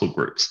the muscle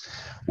groups.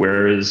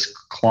 Whereas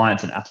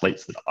clients and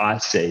athletes that I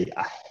see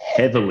are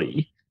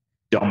heavily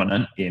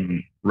dominant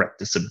in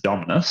rectus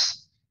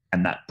abdominis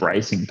and that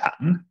bracing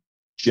pattern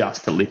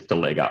just to lift the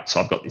leg up.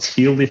 So I've got this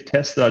heel lift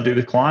test that I do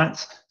with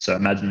clients. So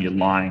imagine you're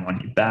lying on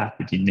your back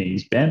with your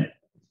knees bent,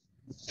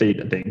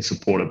 feet are being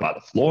supported by the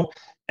floor,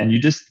 and you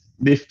just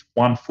lift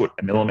 1 foot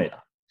a millimeter.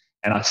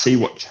 And I see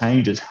what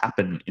changes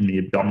happen in the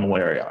abdominal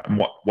area and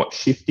what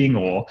shifting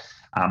or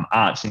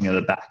arching of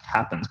the back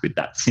happens with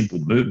that simple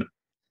movement.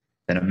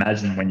 Then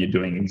imagine when you're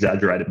doing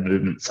exaggerated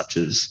movements such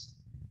as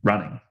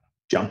running,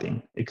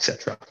 jumping,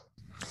 etc.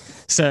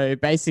 So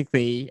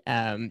basically,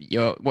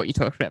 what you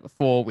talked about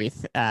before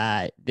with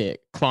the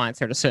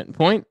clients are at a certain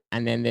point,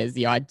 and then there's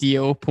the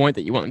ideal point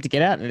that you want them to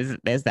get at, and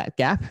there's that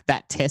gap.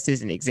 That test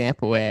is an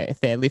example where if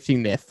they're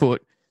lifting their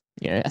foot,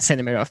 a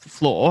centimeter off the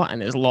floor,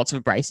 and there's lots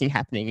of bracing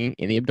happening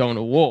in the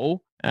abdominal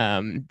wall,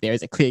 there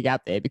is a clear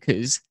gap there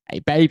because a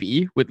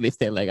baby would lift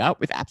their leg up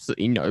with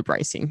absolutely no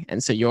bracing,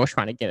 and so you're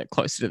trying to get it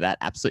closer to that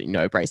absolutely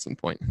no bracing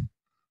point.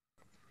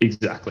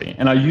 Exactly,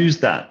 and I use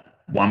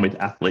that one with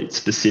athletes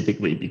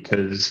specifically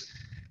because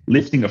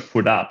lifting a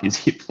foot up is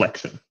hip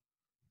flexion.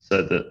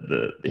 So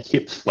the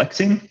hips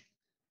flexing,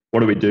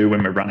 what do we do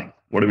when we're running?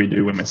 What do we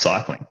do when we're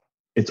cycling?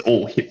 It's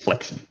all hip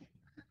flexion.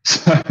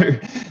 So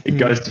it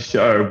goes to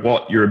show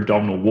what your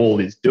abdominal wall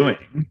is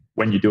doing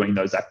when you're doing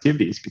those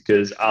activities,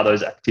 because are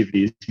those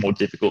activities more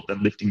difficult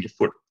than lifting your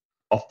foot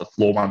off the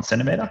floor 1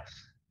 centimeter?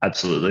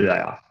 Absolutely, they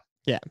are.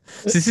 Yeah.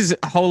 So this is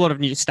a whole lot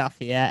of new stuff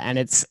here. And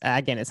it's,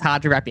 again, it's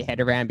hard to wrap your head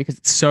around because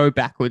it's so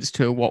backwards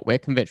to what we're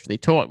conventionally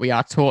taught. We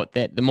are taught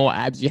that the more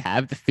abs you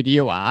have, the fitter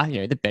you are,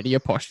 the better your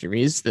posture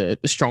is, the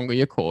stronger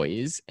your core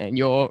is. And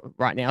you're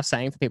right now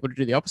saying for people to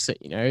do the opposite,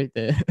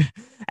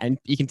 and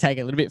you can take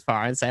it a little bit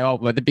far and say, oh,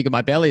 well, the bigger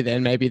my belly,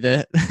 then maybe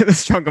the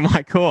stronger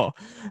my core.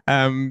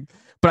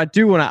 But I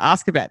do want to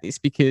ask about this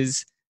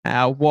because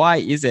why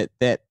is it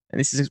that, and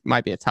this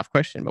might be a tough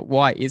question, but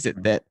why is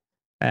it that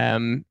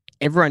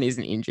everyone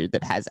isn't injured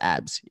that has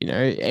abs?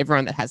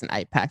 Everyone that has an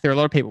 8-pack, there are a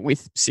lot of people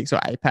with 6 or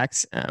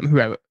 8-packs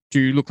who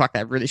do look like they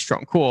have really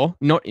strong core,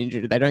 not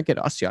injured. They don't get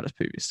osteitis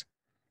pubis.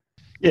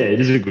 Yeah, it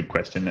is a good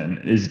question, and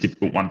it is a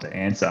difficult one to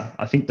answer.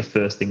 I think the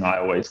first thing I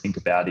always think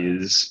about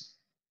is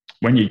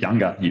when you're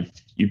younger,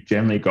 you've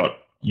generally got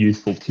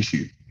youthful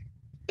tissue.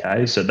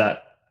 Okay, so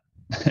that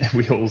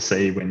we all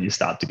see when you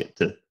start to get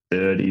to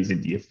 30s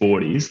into your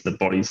 40s, the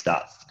body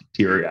starts to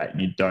deteriorate and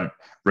you don't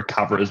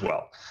recover as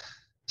well.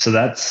 So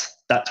that's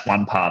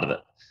one part of it.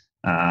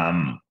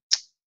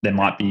 There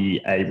might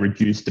be a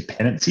reduced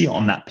dependency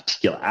on that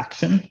particular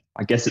action.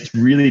 I guess it's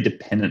really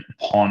dependent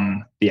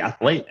upon the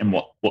athlete and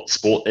what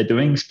sport they're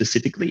doing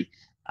specifically.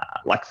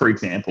 Like, for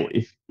example,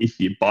 if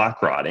you're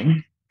bike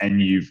riding and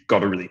you've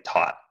got a really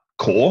tight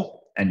core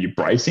and you're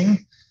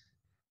bracing,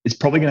 it's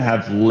probably going to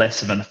have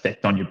less of an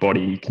effect on your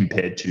body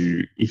compared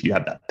to if you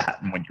have that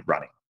pattern when you're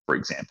running, for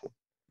example.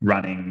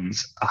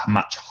 Running's a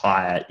much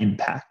higher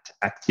impact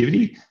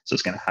activity, so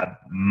it's going to have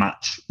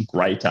much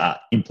greater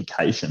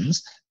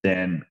implications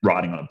than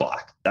riding on a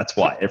bike. That's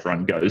why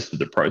everyone goes through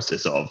the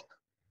process of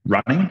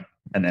running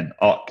and then,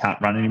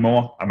 can't run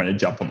anymore, I'm going to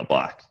jump on the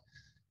bike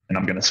and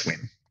I'm going to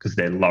swim, because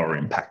they're lower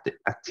impact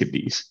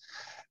activities.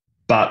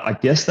 But I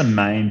guess the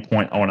main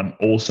point I want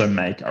to also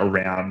make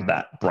around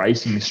that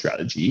bracing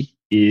strategy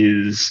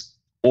is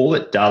all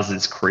it does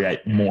is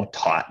create more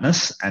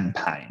tightness and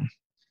pain.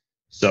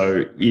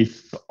 So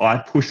if I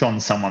push on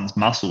someone's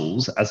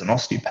muscles as an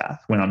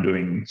osteopath when I'm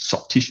doing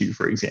soft tissue,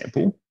 for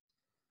example,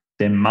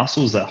 their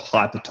muscles are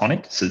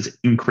hypertonic, so there's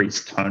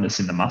increased tonus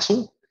in the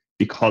muscle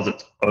because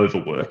it's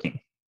overworking.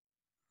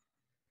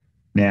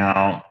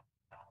 Now,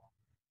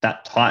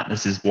 that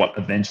tightness is what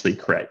eventually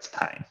creates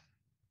pain.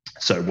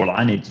 So what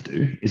I need to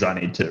do is I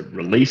need to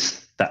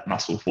release that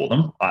muscle for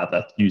them,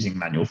 either using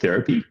manual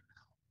therapy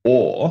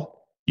or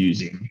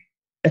using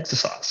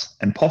exercise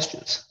and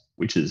postures,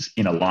 which is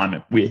in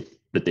alignment with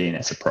the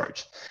DNS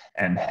approach.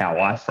 And how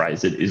I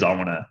phrase it is I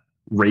want to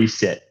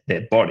reset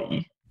their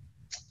body.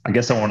 I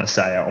guess I want to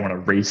say I want to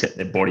reset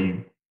their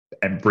body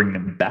and bring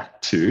them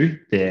back to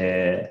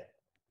their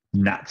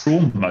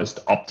natural,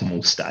 most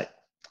optimal state.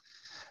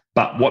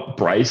 But what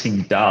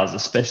bracing does,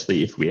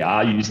 especially if we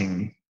are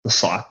using the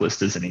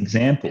cyclist as an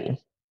example,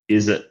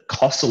 is it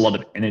costs a lot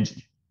of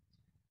energy.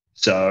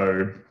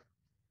 So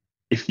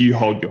if you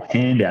hold your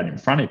hand out in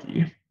front of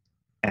you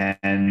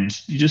and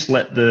you just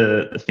let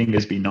the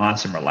fingers be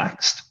nice and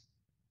relaxed,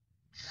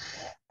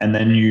 and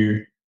then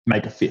you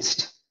make a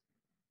fist,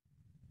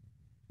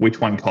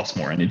 which one costs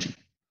more energy?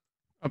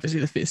 Obviously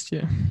the fist,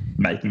 yeah.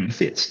 Making the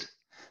fist.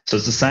 So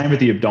it's the same with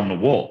the abdominal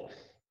wall.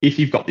 If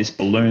you've got this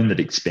balloon that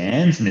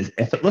expands and is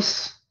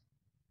effortless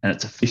and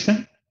it's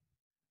efficient,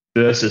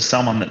 versus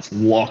someone that's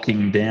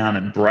locking down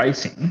and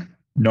bracing,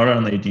 not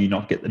only do you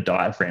not get the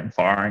diaphragm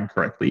firing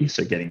correctly,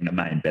 so getting the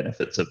main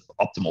benefits of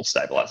optimal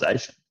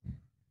stabilization,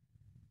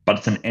 but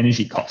it's an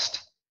energy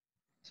cost.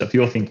 So if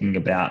you're thinking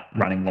about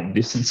running long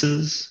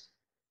distances,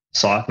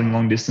 cycling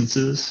long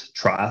distances,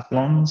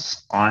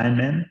 triathlons,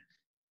 Ironman,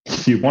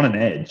 if you want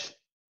an edge,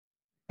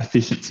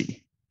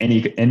 efficiency,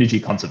 energy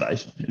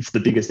conservation, it's the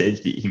biggest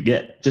edge that you can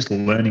get. Just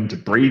learning to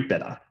breathe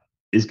better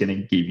is going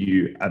to give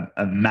you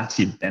a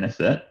massive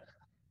benefit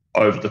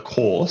over the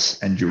course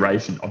and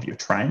duration of your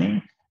training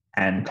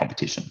and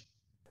competition.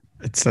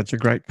 It's such a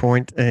great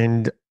point,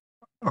 and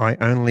I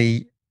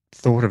only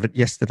thought of it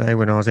yesterday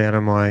when I was out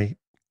on my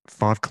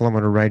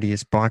 5-kilometre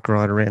radius bike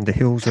ride around the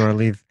hills where I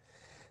live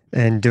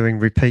and doing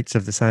repeats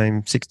of the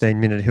same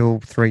 16-minute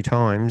hill 3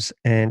 times.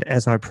 And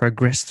as I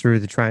progressed through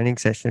the training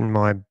session,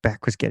 my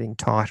back was getting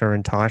tighter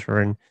and tighter,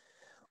 and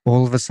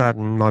all of a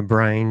sudden my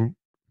brain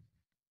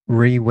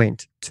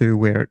went to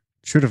where it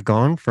should have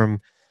gone from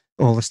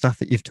all the stuff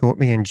that you've taught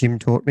me and Jim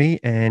taught me,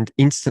 and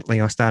instantly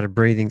I started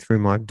breathing through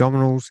my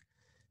abdominals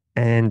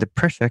and the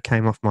pressure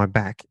came off my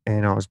back,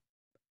 and I was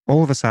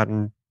all of a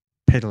sudden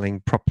pedaling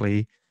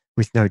properly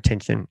with no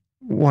tension.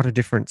 What a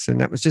difference. And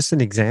that was just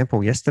an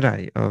example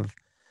yesterday of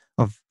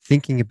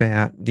thinking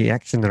about the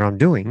action that I'm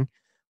doing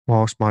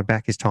whilst my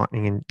back is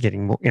tightening and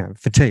getting more,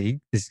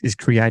 fatigue is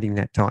creating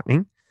that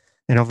tightening.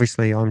 And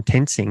obviously I'm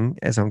tensing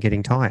as I'm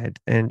getting tired.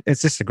 And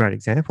it's just a great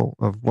example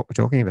of what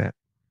we're talking about.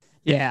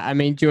 Yeah, I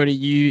mean,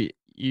 Geordie,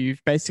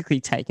 you've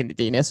basically taken the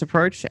DNS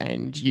approach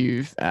and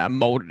you've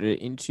molded it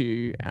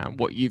into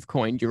what you've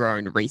coined your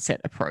own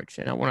reset approach.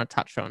 And I want to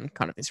touch on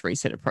kind of this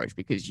reset approach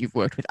because you've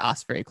worked with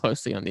us very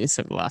closely on this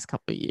over the last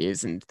couple of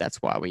years, and that's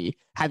why we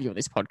have you on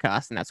this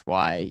podcast, and that's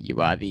why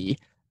you are the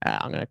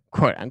I'm going to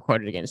quote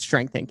unquote it again,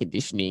 strength and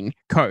conditioning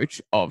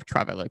coach of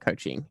Trivelo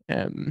Coaching.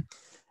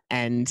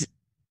 And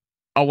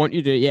I want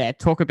you to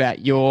talk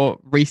about your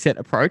reset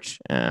approach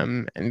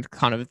and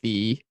kind of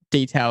the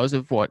details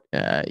of what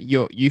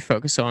you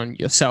focus on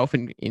yourself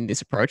in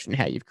this approach and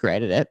how you've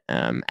created it,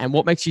 and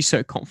what makes you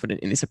so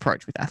confident in this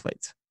approach with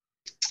athletes.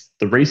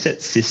 The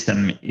reset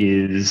system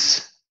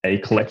is a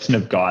collection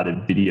of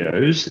guided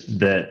videos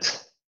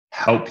that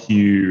help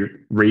you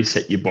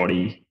reset your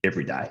body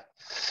every day.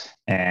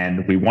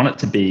 And we want it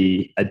to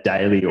be a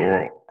daily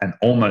or an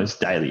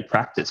almost daily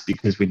practice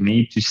because we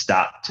need to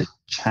start to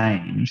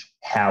change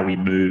how we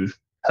move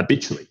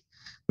habitually.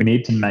 We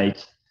need to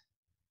make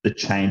the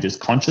changes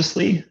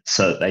consciously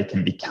so that they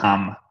can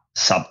become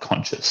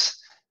subconscious.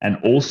 And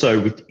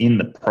also within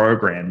the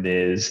program,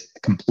 there's a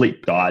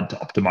complete guide to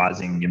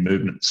optimizing your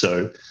movement.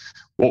 So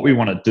what we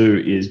want to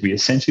do is we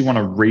essentially want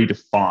to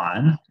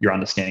redefine your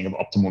understanding of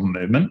optimal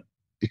movement,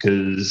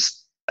 because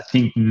I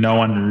think no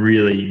one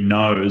really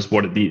knows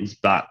what it is.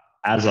 But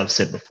as I've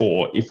said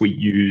before, if we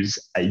use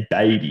a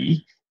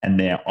baby and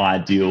their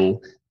ideal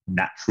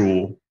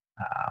natural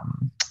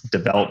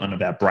development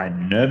of our brain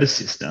and nervous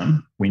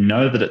system, we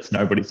know that it's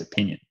nobody's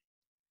opinion.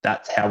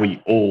 That's how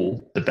we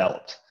all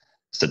developed.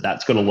 So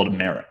that's got a lot of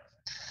merit.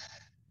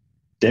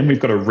 Then we've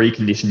got to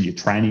recondition your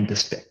training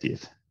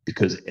perspective,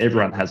 because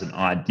everyone has an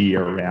idea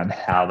around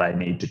how they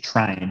need to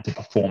train to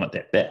perform at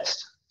their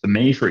best. For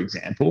me, for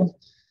example,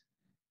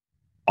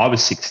 I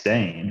was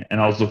 16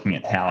 and I was looking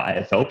at how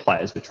AFL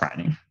players were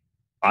training.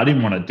 I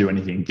didn't want to do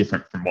anything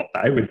different from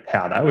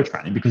how they were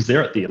training because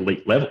they're at the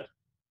elite level.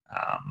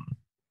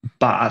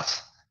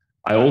 But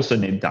I also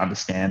needed to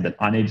understand that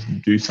I needed to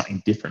do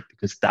something different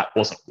because that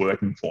wasn't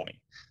working for me.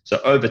 So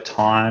over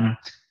time,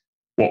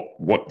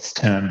 what's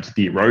termed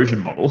the erosion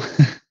model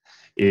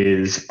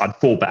is I'd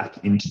fall back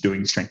into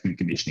doing strength and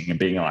conditioning and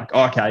being like,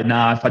 oh, okay,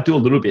 if I do a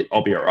little bit,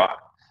 I'll be all right.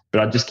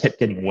 But I just kept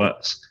getting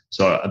worse.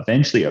 So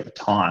eventually over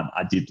time,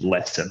 I did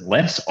less and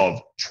less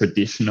of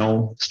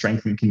traditional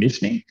strength and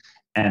conditioning,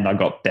 and I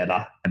got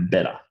better and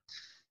better.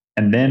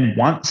 And then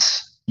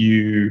once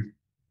you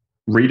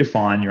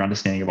redefine your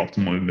understanding of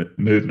optimal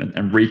movement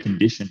and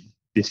recondition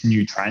this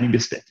new training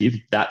perspective,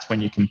 that's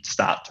when you can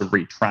start to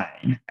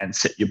retrain and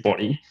set your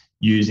body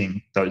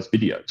using those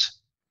videos.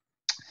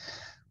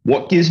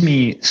 What gives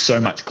me so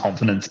much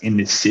confidence in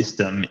this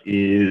system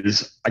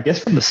is, I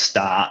guess from the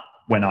start,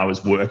 when I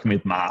was working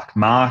with Mark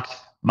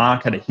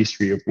had a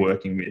history of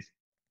working with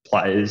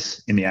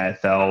players in the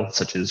AFL,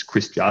 such as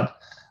Chris Judd,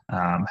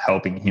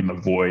 helping him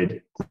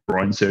avoid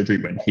groin surgery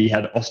when he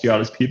had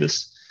osteitis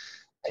pubis.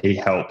 He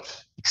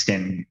helped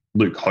extend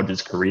Luke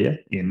Hodges' career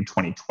in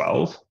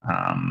 2012.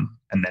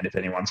 And then if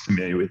anyone's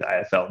familiar with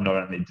AFL, not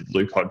only did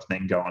Luke Hodges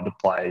then go on to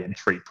play in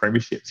 3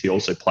 premierships, he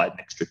also played an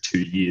extra 2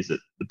 years at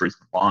the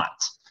Brisbane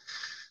Lions.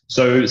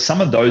 So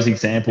some of those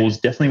examples,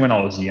 definitely when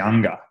I was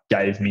younger,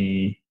 gave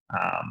me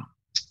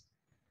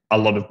a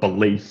lot of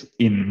belief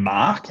in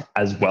Mark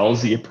as well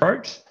as the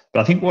approach.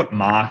 But I think what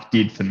Mark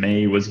did for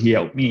me was he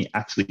helped me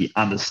actually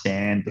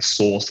understand the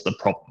source of the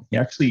problem. He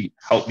actually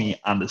helped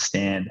me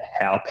understand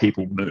how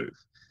people move.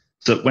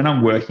 So when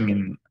I'm working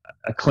in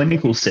a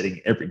clinical setting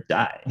every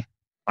day,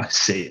 I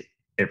see it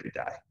every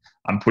day.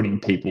 I'm putting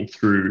people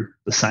through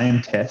the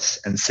same tests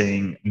and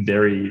seeing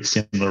very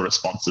similar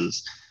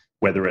responses,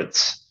 whether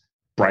it's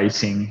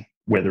bracing,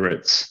 whether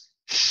it's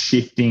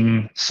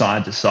shifting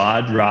side to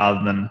side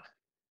rather than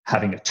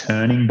having a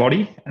turning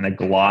body and a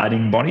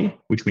gliding body,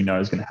 which we know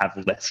is going to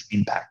have less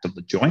impact on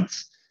the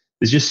joints.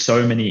 There's just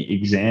so many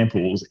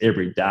examples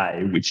every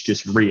day, which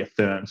just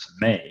reaffirms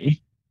for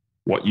me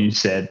what you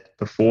said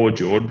before,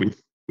 Jord,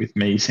 with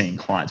me seeing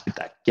clients with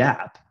that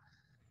gap.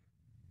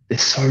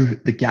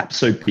 The gap's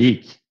so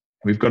big.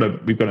 We've got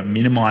to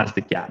minimize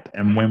the gap.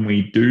 And when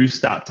we do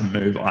start to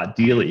move,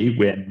 ideally,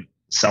 when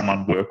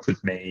someone works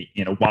with me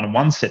in a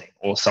one-on-one setting,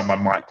 or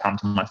someone might come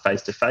to my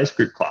face-to-face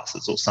group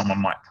classes, or someone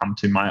might come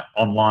to my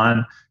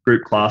online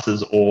group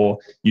classes, or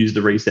use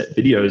the reset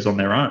videos on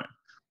their own,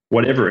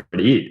 whatever it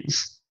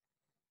is,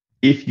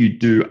 if you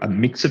do a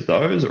mix of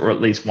those, or at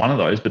least one of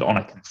those, but on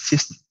a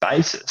consistent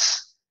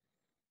basis,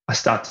 I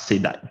start to see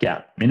that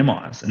gap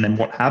minimize. And then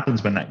what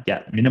happens when that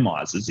gap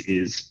minimizes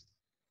is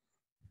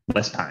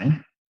less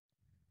pain,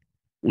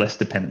 less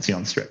dependency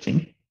on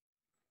stretching,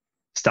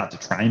 start to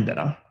train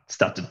better,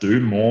 start to do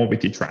more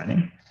with your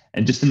training,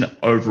 and just an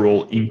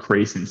overall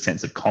increase in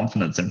sense of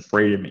confidence and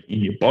freedom in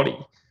your body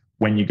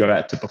when you go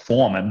out to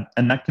perform.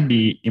 And that can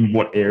be in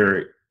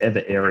whatever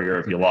area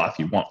of your life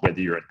you want, whether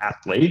you're an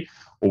athlete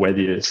or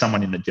whether you're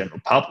someone in the general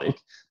public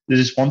that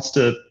just wants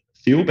to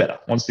feel better,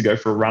 wants to go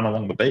for a run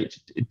along the beach.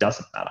 It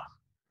doesn't matter.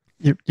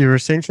 You're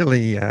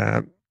essentially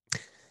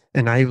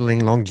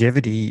enabling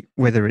longevity,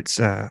 whether it's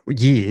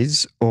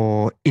years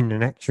or in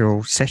an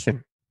actual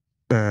session.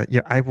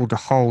 you're able to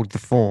hold the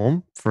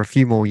form for a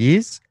few more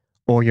years,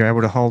 or you're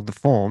able to hold the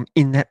form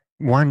in that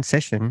one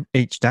session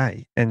each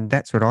day. And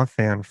that's what I've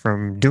found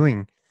from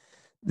doing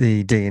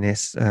the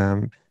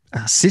DNS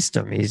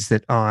system, is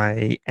that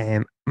I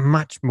am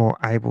much more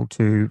able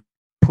to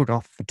put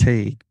off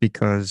fatigue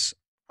because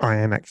I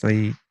am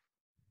actually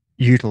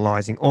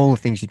utilizing all the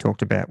things you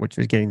talked about, which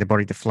was getting the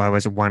body to flow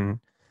as a one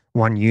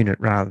unit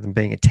rather than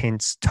being a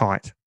tense,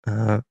 tight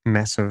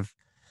mass of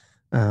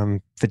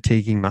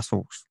fatiguing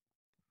muscles.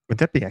 Would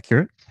that be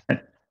accurate?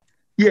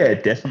 Yeah,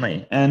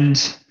 definitely.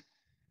 And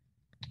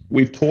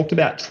we've talked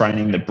about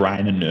training the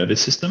brain and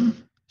nervous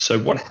system. So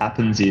what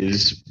happens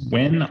is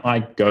when I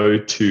go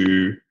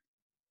to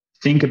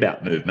think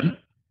about movement,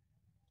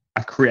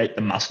 I create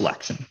the muscle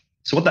action.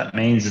 So what that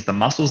means is the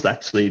muscle is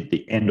actually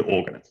the end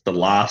organ. It's the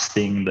last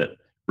thing that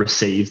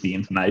receives the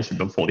information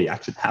before the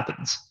action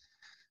happens.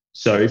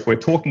 So if we're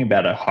talking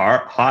about a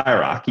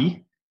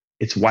hierarchy,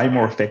 it's way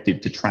more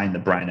effective to train the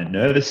brain and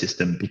nervous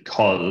system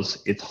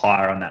because it's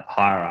higher on that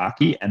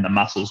hierarchy and the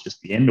muscle is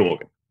just the end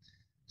organ.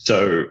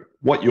 So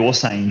what you're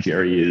saying,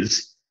 Jerry,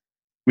 is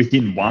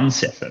within one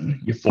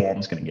session, your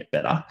form's going to get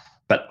better.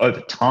 But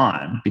over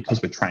time,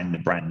 because we're training the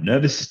brain and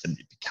nervous system,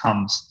 it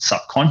becomes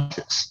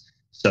subconscious.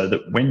 So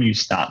that when you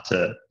start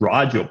to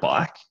ride your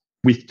bike,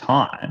 with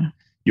time,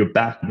 your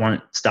back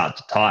won't start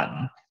to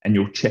tighten and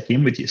you'll check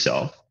in with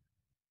yourself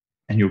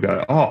and you'll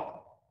go,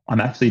 oh, I'm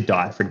actually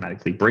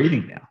diaphragmatically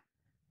breathing now.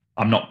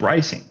 I'm not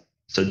bracing.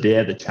 So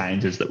they're the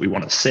changes that we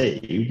want to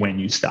see when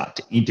you start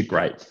to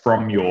integrate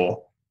from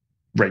your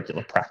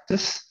regular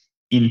practice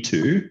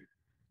into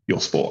your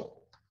sport.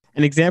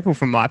 An example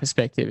from my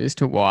perspective as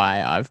to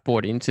why I've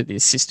bought into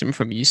this system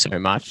from you so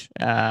much,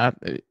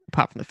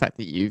 apart from the fact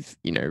that you've,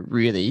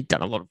 really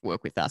done a lot of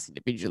work with us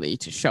individually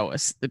to show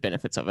us the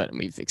benefits of it, and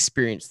we've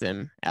experienced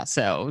them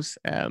ourselves,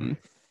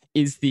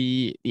 is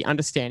the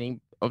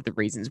understanding of the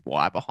reasons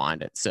why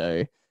behind it.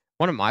 So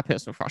one of my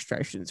personal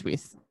frustrations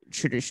with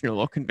traditional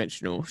or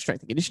conventional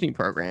strength and conditioning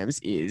programs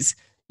is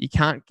you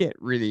can't get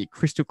really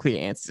crystal clear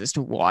answers as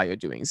to why you're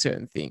doing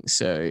certain things.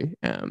 So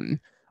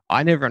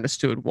I never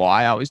understood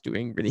why I was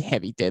doing really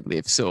heavy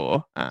deadlifts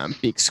or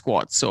big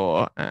squats,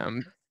 or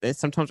they're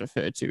sometimes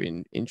referred to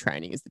in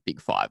training as the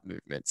big five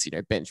movements,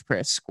 bench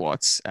press,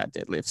 squats,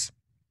 deadlifts,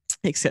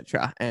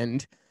 etc.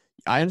 And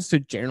I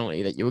understood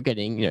generally that you were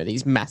getting,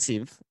 these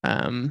massive,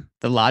 the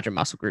larger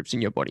muscle groups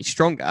in your body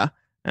stronger.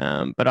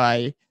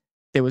 But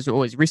there was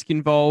always risk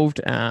involved.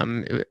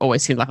 It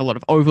always seemed like a lot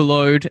of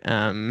overload.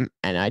 And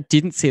I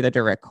didn't see the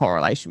direct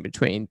correlation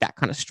between that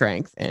kind of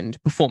strength and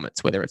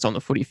performance, whether it's on the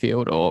footy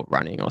field or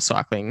running or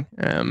cycling.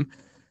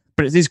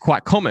 But it is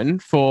quite common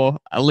for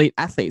elite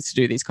athletes to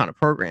do these kind of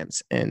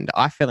programs. And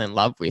I fell in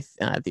love with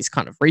this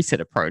kind of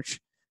reset approach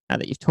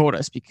that you've taught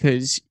us,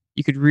 because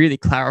you could really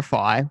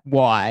clarify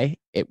why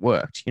it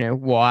worked,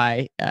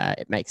 why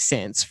it makes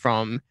sense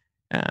from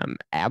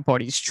our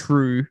body's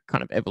true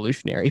kind of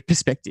evolutionary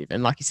perspective.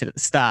 And like you said at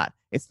the start,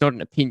 it's not an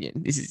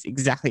opinion. This is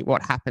exactly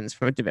what happens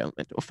from a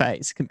developmental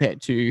phase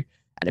compared to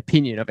an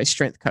opinion of a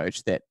strength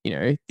coach that,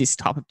 this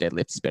type of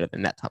deadlift is better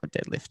than that type of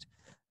deadlift.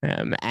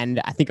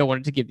 And I think I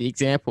wanted to give the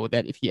example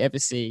that if you ever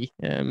see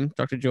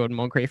Dr. Jordan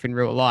Moncrief in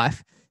real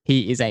life,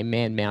 he is a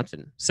man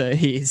mountain. So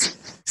he is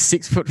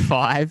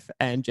 6'5"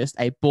 and just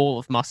a ball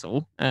of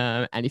muscle.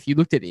 And if you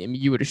looked at him,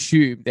 you would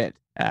assume that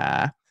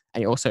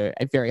and also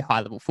a very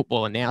high-level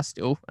footballer now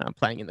still,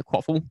 playing in the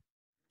QAFL.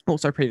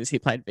 Also previously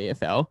played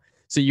VFL.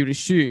 So you'd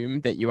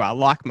assume that you are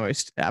like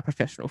most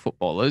professional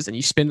footballers and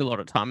you spend a lot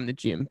of time in the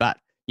gym. But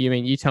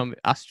you tell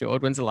us,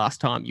 George, when's the last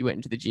time you went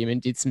into the gym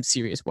and did some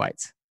serious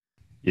weights?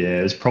 Yeah,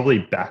 it was probably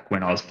back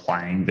when I was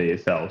playing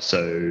VFL.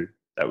 So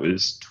that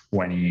was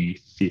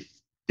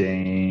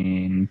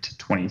 2015 to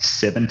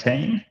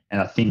 2017.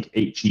 And I think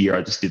each year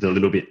I just did a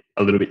little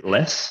bit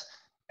less.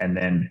 And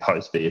then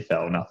post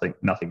VFL,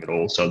 nothing at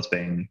all. So it's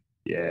been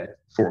 4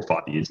 or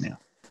 5 years now.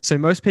 So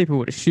most people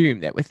would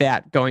assume that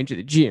without going to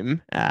the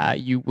gym,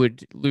 you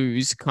would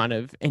lose kind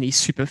of any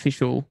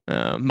superficial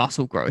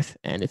muscle growth.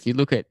 And if you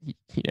look at,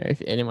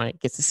 if anyone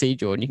gets to see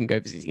Jordan, you can go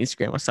visit his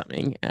Instagram or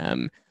something.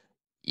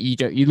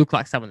 You look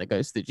like someone that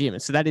goes to the gym.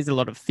 And so that is a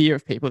lot of fear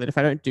of people, that if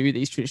I don't do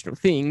these traditional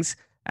things,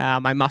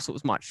 my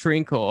muscles might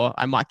shrink or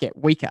I might get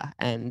weaker.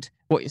 And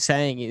what you're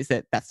saying is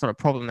that that's not a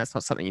problem. That's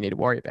not something you need to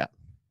worry about.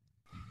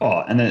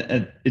 Oh, and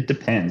it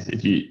depends.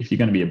 If you're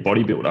going to be a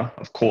bodybuilder,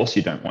 of course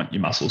you don't want your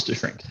muscles to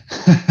shrink.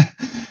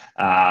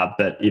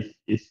 But if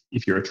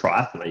you're a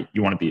triathlete,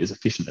 you want to be as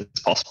efficient as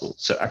possible.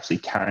 So actually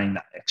carrying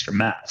that extra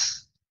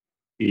mass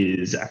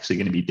is actually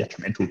going to be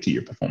detrimental to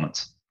your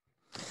performance.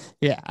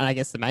 Yeah, and I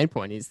guess the main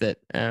point is that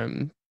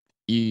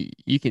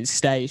you can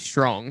stay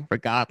strong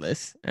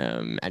regardless.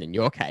 And in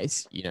your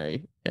case,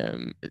 you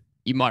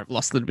might have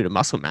lost a little bit of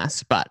muscle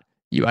mass, but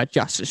you are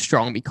just as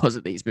strong because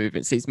of these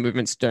movements. These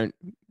movements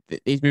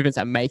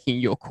are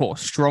making your core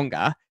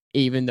stronger,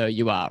 even though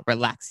you are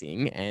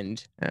relaxing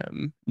and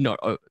not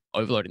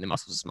overloading the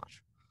muscles as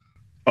much.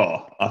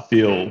 Oh, I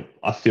feel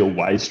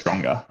way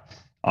stronger.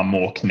 I'm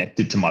more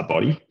connected to my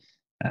body.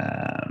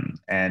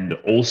 And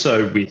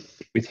also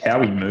with how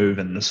we move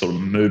and the sort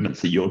of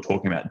movements that you're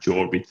talking about,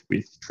 George,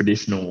 with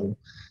traditional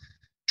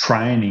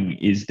training,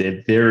 is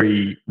they're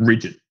very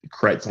rigid. It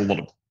creates a lot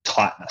of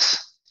tightness.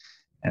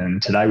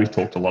 And today we've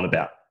talked a lot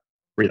about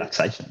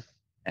relaxation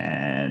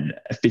and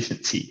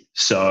efficiency.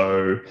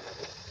 So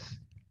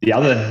the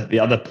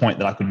other point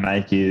that I could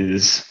make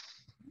is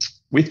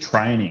with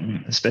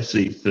training,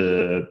 especially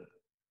for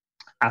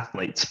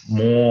athletes,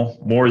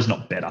 more is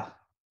not better.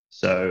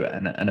 So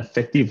an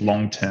effective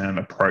long-term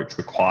approach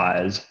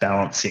requires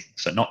balancing.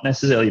 So not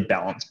necessarily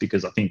balance,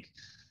 because I think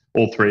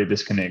all three of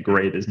us can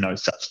agree there's no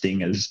such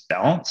thing as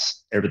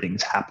balance.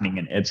 Everything's happening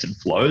in ebbs and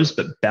flows,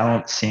 but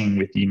balancing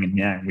with yin and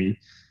yang,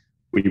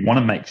 we want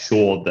to make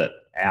sure that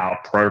our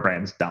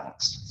program's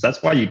balanced. So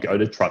that's why you go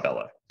to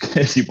Trivelo,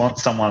 because you want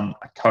someone,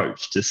 a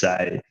coach, to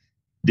say,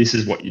 this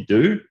is what you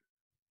do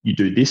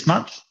this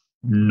much,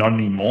 not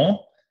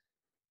anymore,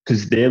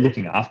 because they're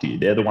looking after you.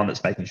 They're the one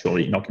that's making sure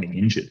that you're not getting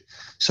injured.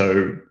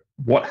 So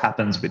what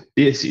happens with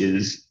this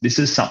is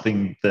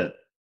something that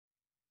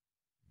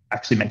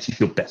actually makes you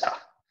feel better.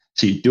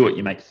 So you do it,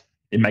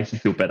 it makes you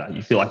feel better.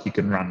 You feel like you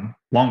can run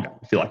longer.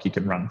 You feel like you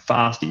can run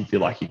faster. You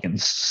feel like you can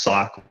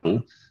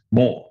cycle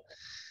more.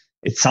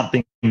 It's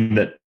something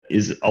that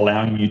is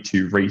allowing you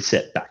to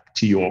reset back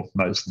to your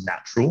most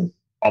natural,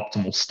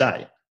 optimal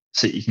state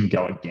so that you can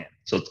go again.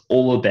 So it's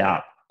all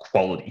about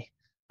quality.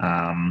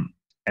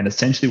 And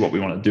essentially what we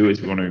want to do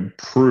is we want to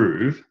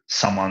improve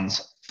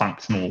someone's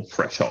functional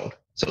threshold.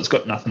 So it's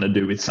got nothing to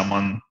do with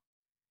someone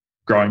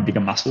growing bigger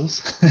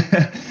muscles.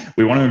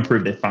 We want to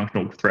improve their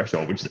functional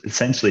threshold, which is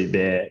essentially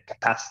their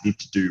capacity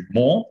to do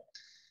more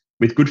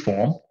with good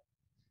form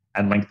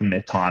and lengthen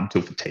their time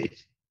till fatigue.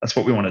 That's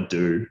what we want to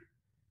do.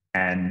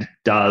 And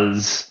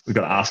we've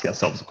got to ask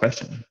ourselves the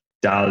question,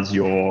 does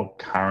your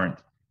current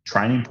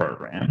training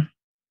program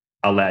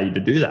allow you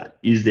to do that?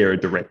 Is there a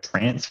direct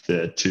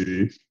transfer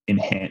to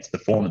enhance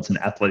performance and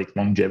athletic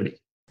longevity?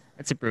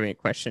 That's a brilliant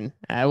question.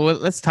 Well,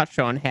 let's touch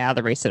on how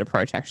the reset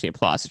approach actually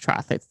applies to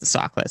triathletes and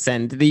cyclists.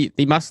 And the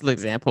muscle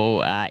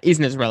example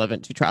isn't as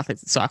relevant to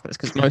triathletes and cyclists,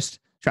 because most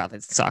triathletes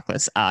and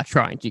cyclists are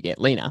trying to get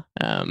leaner.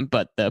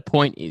 But the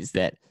point is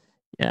that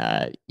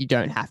you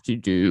don't have to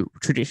do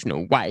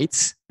traditional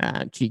weights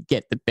to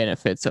get the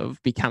benefits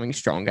of becoming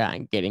stronger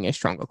and getting a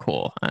stronger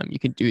core. You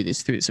can do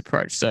this through this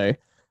approach. So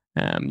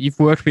you've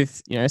worked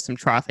with some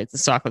triathletes and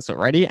cyclists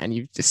already, and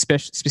you've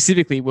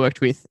specifically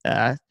worked with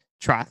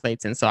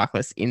triathletes and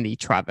cyclists in the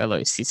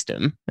Trivelo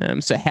system.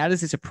 So how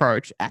does this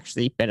approach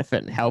actually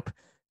benefit and help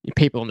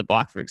people on the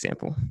bike, for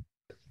example?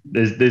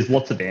 There's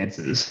lots of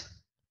answers.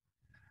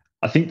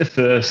 I think the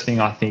first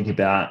thing I think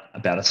about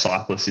a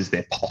cyclist is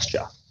their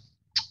posture.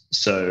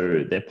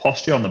 So their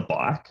posture on the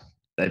bike,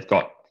 they've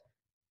got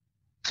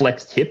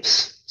flexed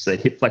hips, so their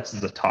hip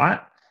flexors are tight,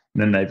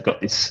 and then they've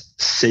got this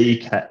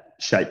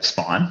C-shaped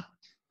spine,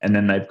 and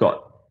then they've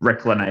got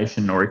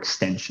reclination or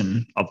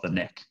extension of the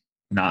neck,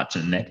 an arch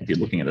in the neck if you're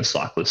looking at a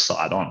cyclist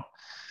side on.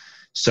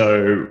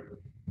 So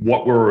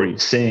what we're already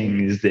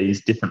seeing is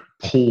these different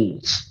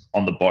pulls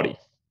on the body,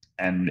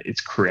 and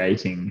it's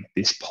creating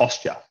this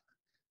posture.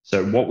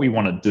 So what we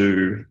want to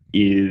do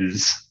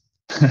is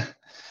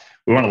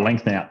we want to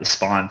lengthen out the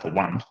spine for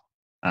one.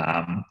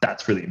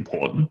 That's really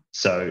important.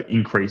 So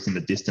increasing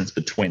the distance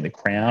between the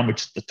crown,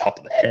 which is the top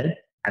of the head,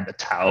 and the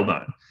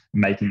tailbone,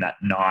 making that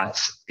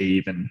nice,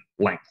 even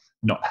length,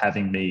 not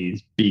having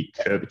these big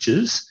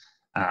curvatures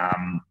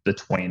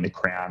between the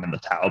crown and the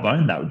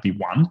tailbone. That would be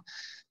one.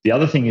 The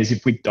other thing is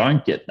if we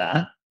don't get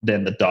that,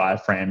 then the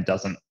diaphragm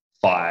doesn't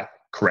fire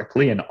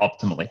correctly and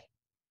optimally.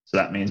 So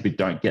that means we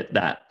don't get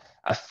that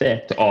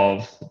effect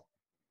of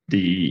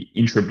the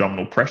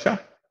intra-abdominal pressure,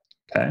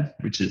 okay,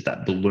 which is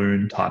that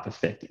balloon type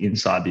effect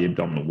inside the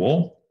abdominal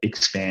wall,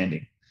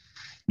 expanding.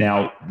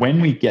 Now,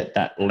 when we get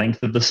that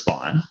length of the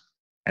spine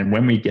and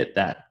when we get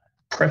that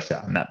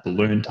pressure and that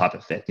balloon type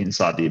effect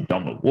inside the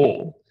abdominal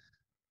wall,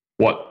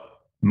 what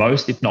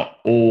most, if not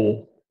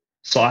all,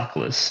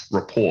 cyclists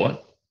report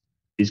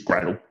is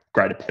greater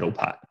pedal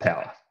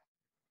power,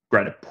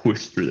 greater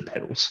push through the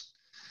pedals.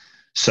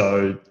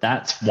 So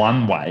that's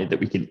one way that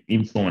we can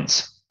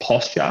influence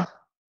posture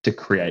to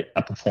create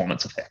a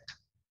performance effect.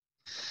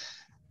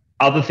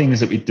 Other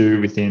things that we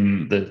do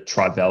within the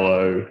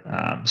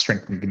Trivelo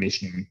strength and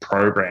conditioning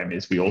program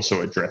is we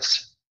also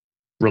address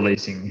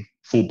releasing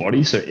full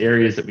body. So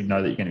areas that we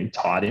know that you're going to be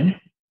tight in,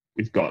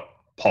 we've got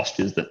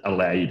postures that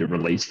allow you to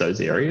release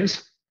those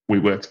areas. We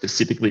work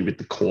specifically with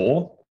the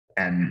core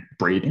and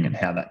breathing and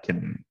how that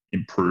can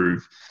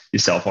improve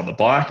yourself on the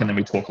bike. And then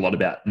we talk a lot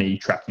about knee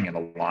tracking and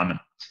alignment.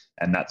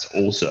 And that's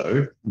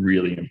also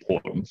really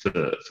important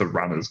for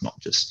runners, not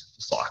just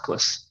for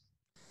cyclists.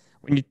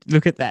 When you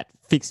look at that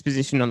fixed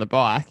position on the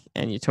bike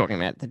and you're talking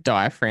about the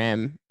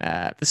diaphragm,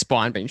 the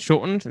spine being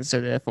shortened, and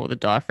so therefore the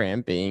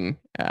diaphragm being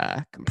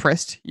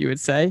compressed, you would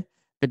say,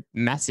 the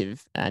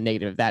massive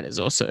negative of that is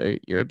also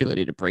your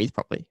ability to breathe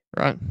properly,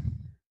 right?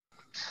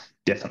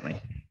 Definitely.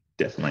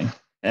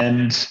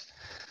 And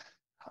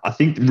I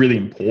think really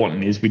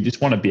important is we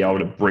just want to be able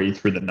to breathe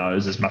through the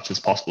nose as much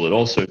as possible. It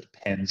also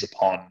depends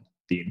upon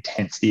the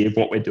intensity of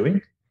what we're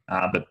doing,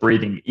 but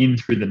breathing in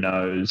through the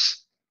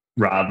nose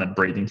rather than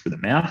breathing through the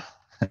mouth.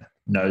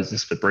 Nose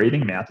is for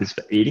breathing, mouth is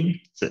for eating.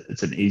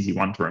 It's an easy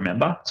one to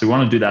remember. So we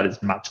want to do that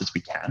as much as we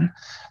can.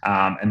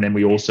 And then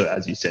we also,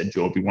 as you said,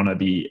 George, we want to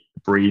be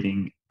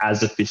breathing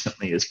as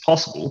efficiently as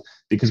possible,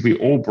 because we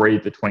all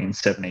breathe between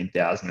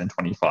 17,000 and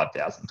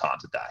 25,000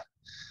 times a day.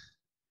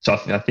 So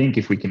I think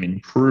if we can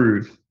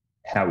improve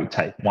how we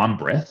take one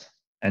breath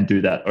and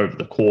do that over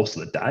the course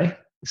of the day,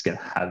 it's going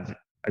to have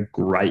a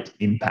great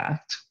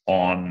impact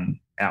on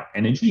our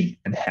energy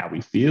and how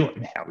we feel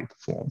and how we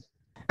perform.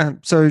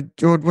 So,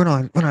 George, when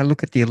I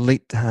look at the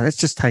elite, let's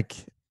just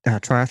take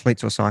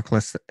triathletes or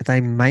cyclists. They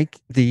make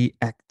the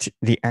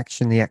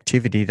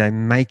activity, they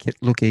make it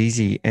look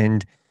easy,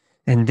 and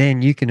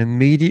then you can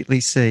immediately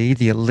see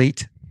the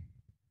elite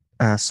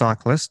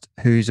cyclist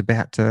who's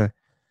about to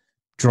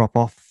drop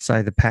off,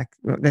 say, the pack.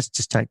 Let's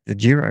just take the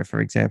Giro,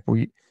 for example.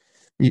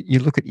 You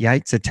look at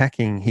Yates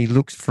attacking. He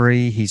looks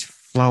free. He's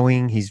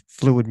flowing. He's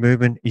fluid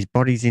movement. His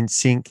body's in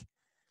sync.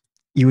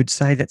 You would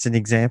say that's an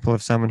example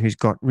of someone who's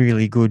got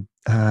really good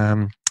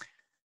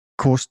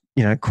core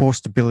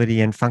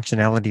stability and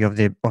functionality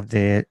of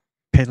their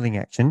pedaling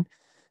action.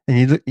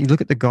 And you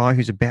look at the guy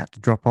who's about to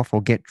drop off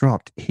or get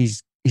dropped.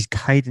 His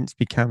cadence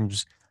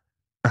becomes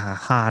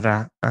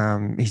harder.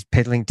 His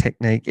pedaling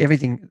technique,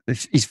 everything,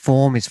 his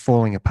form is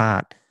falling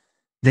apart.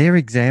 They're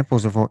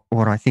examples of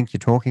what I think you're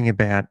talking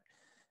about.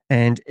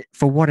 And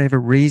for whatever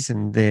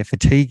reason, they're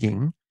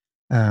fatiguing.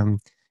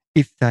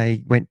 If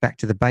they went back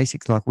to the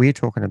basics like we're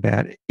talking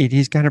about, it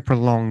is going to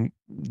prolong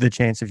the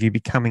chance of you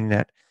becoming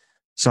that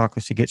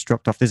cyclist who gets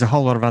dropped off. There's a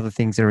whole lot of other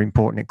things that are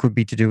important. It could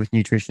be to do with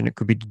nutrition. It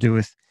could be to do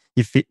with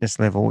your fitness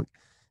level.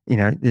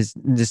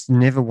 There's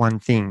never one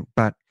thing.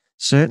 But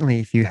certainly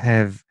if you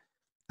have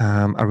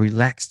a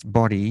relaxed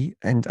body,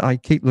 and I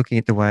keep looking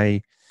at the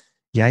way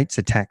Yates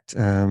attacked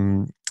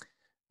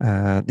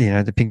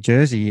the pink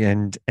jersey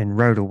and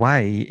rode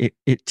away,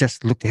 it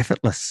just looked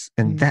effortless.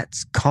 And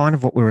that's kind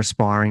of what we're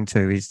aspiring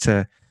to, is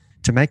to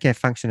make our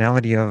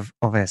functionality of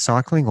our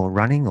cycling or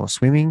running or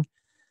swimming.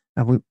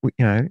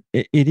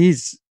 It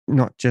is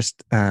not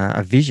just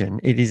a vision.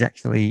 It is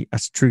actually a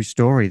true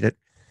story that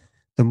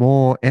the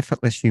more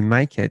effortless you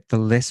make it, the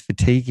less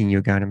fatiguing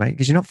you're going to make,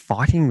 because you're not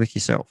fighting with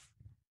yourself.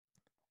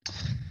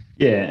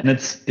 Yeah, and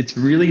it's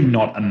really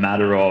not a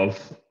matter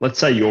of, let's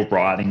say you're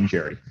riding,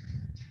 Jerry,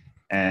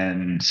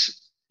 and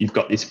you've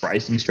got this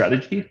bracing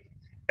strategy,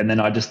 and then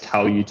I just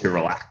tell you to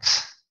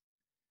relax.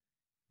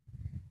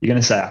 You're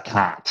going to say, I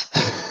can't.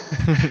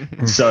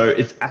 So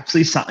it's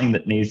actually something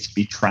that needs to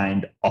be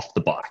trained off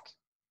the bike.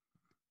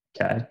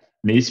 Okay. It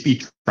needs to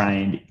be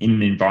trained in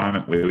an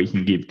environment where we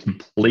can give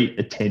complete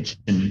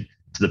attention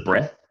to the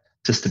breath,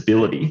 to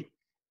stability,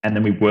 and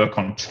then we work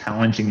on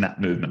challenging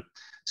that movement.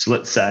 So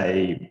let's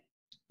say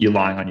you're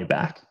lying on your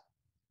back,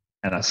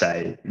 and I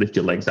say, lift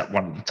your legs up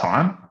one at a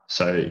time.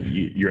 So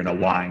you're in a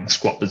lying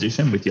squat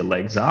position with your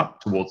legs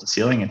up towards the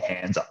ceiling and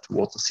hands up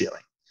towards the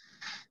ceiling.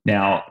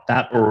 Now,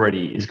 that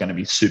already is going to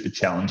be super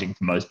challenging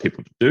for most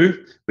people to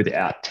do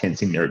without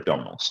tensing their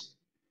abdominals.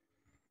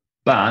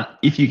 But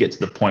if you get to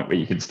the point where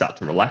you can start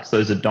to relax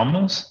those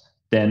abdominals,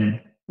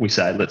 then we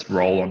say, let's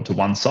roll onto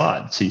one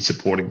side. So you're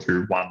supporting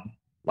through one,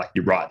 like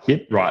your right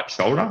hip, right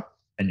shoulder,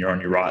 and you're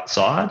on your right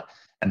side,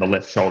 and the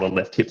left shoulder,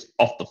 left hip's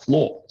off the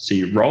floor. So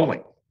you're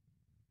rolling.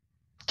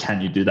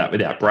 Can you do that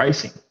without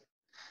bracing?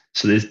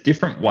 So there's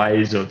different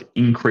ways of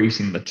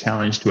increasing the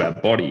challenge to our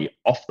body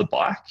off the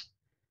bike,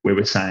 where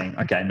we're saying,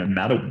 okay, no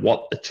matter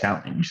what the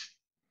challenge,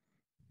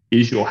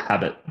 is your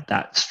habit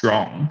that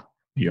strong,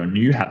 your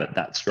new habit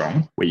that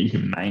strong, where you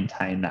can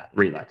maintain that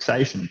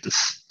relaxation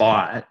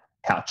despite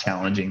how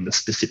challenging the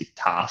specific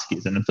task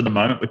is. And for the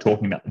moment, we're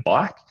talking about the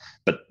bike,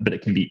 but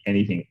it can be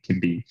anything. It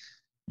can be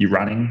you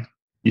running,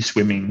 you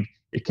swimming,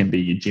 it can be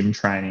your gym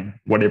training,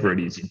 whatever it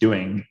is you're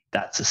doing,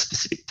 that's a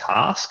specific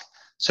task.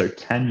 So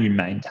can you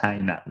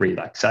maintain that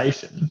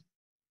relaxation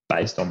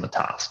based on the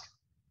task?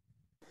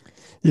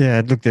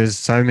 Yeah, look, there's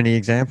so many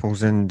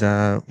examples, and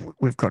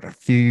we've got a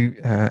few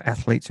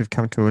athletes who've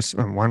come to us,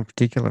 and one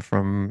particular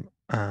from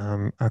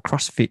a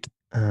CrossFit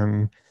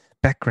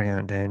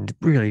background, and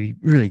really,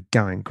 really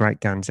going great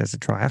guns as a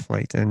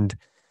triathlete.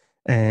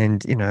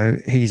 And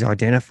he's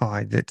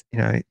identified that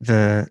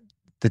the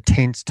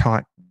tense,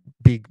 tight,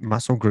 big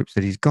muscle groups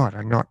that he's got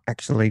are not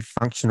actually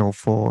functional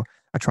for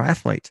a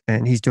triathlete,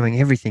 and he's doing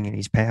everything in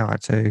his power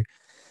to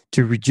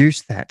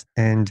reduce that.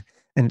 And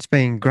it's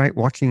been great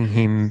watching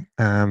him,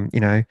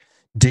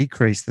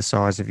 decrease the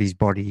size of his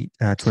body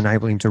to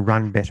enable him to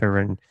run better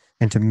and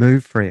to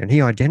move free. And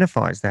he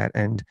identifies that,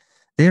 and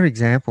they're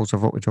examples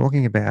of what we're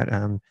talking about.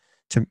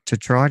 To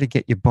try to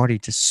get your body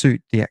to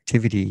suit the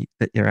activity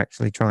that you're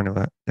actually trying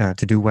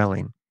to do well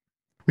in.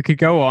 We could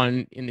go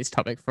on in this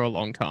topic for a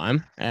long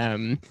time.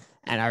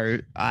 And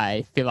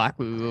I feel like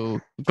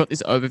we've got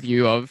this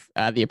overview of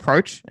the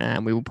approach,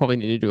 and we will probably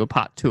need to do a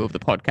part 2 of the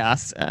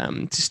podcast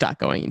to start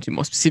going into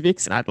more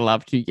specifics. And I'd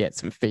love to get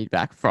some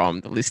feedback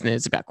from the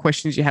listeners about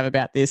questions you have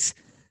about this.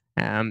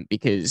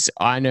 because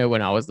I know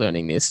when I was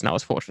learning this, and I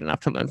was fortunate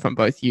enough to learn from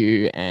both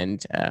you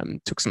and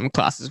took some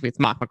classes with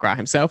Mark McGrath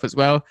himself as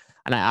well.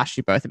 And I asked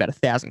you both about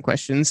 1,000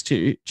 questions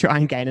to try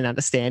and gain an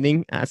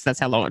understanding. So that's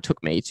how long it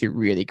took me to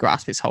really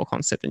grasp this whole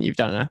concept. And you've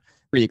done a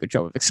really good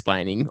job of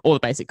explaining all the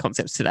basic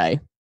concepts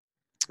today.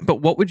 But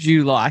what would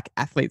you like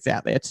athletes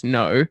out there to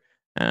know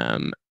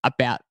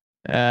about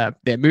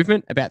their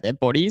movement, about their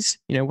bodies?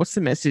 What's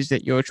the message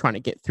that you're trying to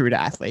get through to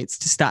athletes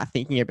to start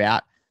thinking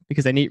about?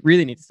 Because they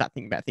really need to start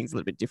thinking about things a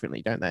little bit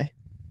differently, don't they?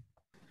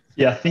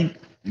 Yeah, I think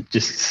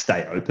just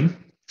stay open.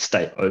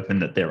 Stay open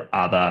that there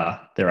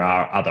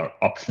are other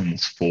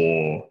options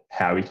for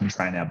how we can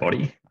train our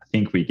body. I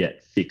think we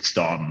get fixed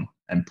on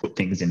and put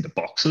things into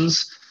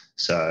boxes.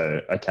 So,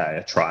 okay,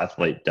 a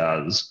triathlete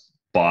does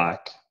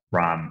bike,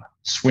 run,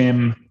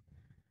 swim,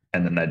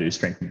 and then they do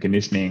strength and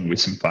conditioning with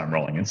some foam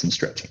rolling and some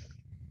stretching.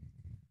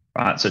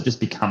 Right? So it just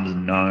becomes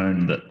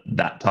known that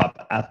that type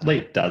of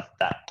athlete does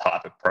that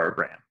type of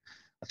program.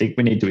 I think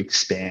we need to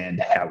expand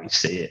how we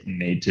see it and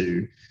need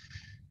to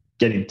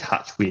get in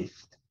touch with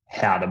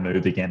how to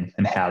move again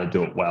and how to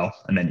do it well,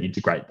 and then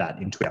integrate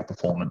that into our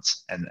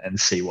performance and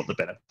see what the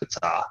benefits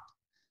are.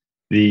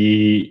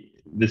 The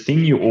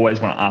thing you always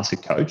want to ask a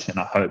coach, and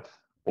I hope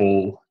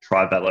all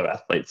Trivelo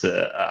athletes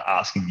are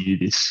asking you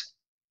this,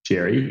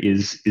 Jerry,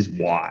 is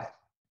why.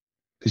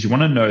 Because you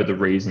want to know the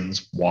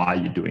reasons why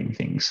you're doing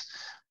things.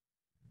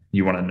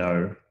 You want to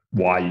know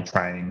why you're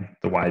training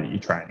the way that you're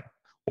training,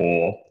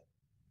 or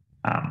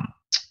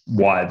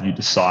why have you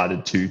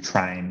decided to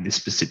train this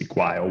specific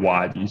way, or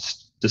why have you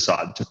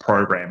decided to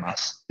program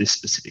us this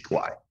specific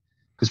way?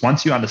 Because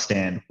once you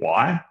understand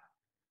why,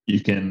 you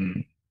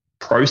can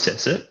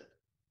process it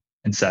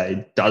and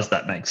say, does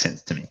that make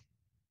sense to me?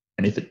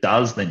 And if it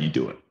does, then you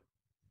do it.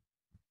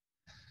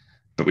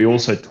 But we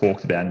also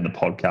talked about in the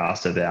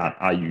podcast about,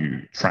 are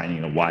you training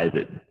in a way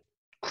that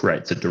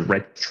creates a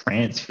direct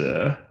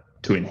transfer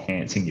to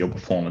enhancing your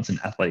performance and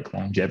athletic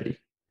longevity?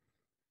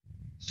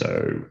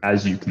 So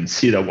as you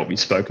consider what we've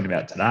spoken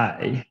about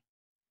today,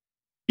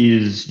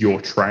 is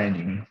your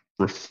training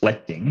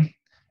reflecting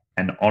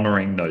and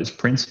honoring those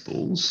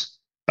principles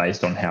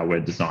based on how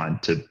we're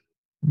designed to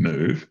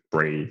move,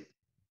 breathe,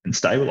 and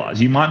stabilize?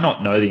 You might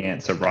not know the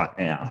answer right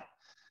now,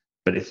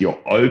 but if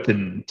you're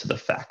open to the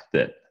fact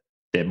that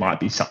there might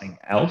be something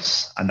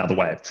else, another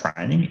way of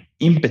training,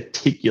 in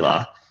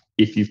particular,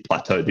 if you've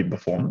plateaued in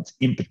performance,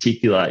 in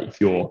particular, if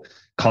you're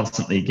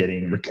constantly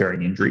getting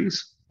recurring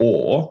injuries,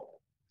 or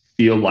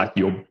feel like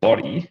your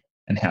body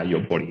and how your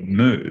body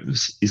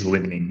moves is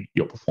limiting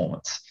your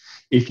performance.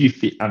 If you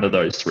fit under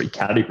those three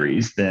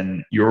categories,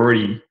 then you're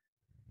already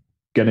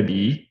going to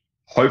be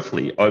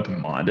hopefully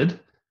open-minded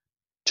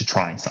to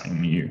trying something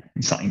new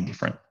and something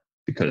different.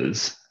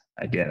 Because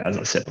again, as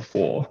I said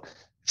before,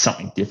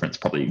 something different is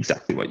probably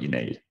exactly what you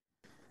need.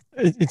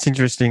 It's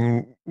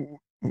interesting.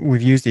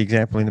 We've used the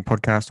example in the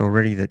podcast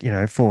already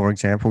that, for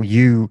example,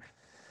 you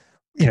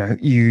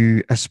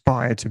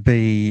aspire to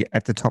be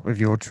at the top of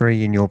your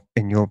tree in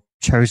your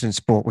chosen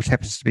sport, which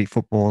happens to be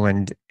football,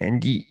 and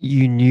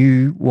you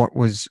knew what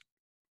was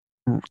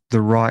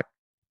the right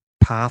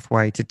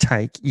pathway to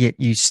take, yet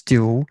you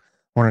still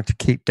wanted to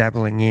keep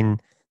dabbling in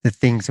the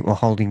things that were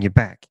holding you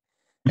back.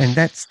 And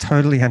that's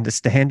totally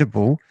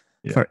understandable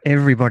for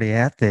everybody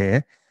out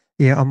there.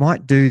 Yeah, I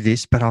might do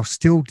this, but I'll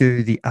still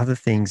do the other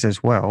things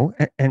as well.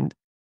 And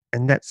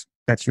that's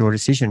your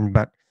decision.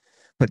 But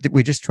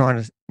we're just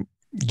trying to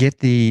get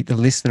the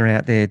listener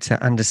out there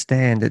to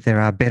understand that there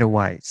are better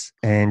ways.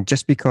 And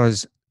just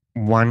because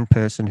one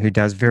person who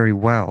does very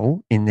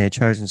well in their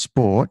chosen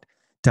sport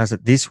does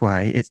it this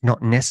way, it's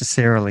not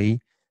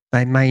necessarily,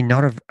 they may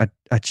not have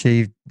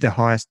achieved the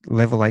highest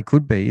level they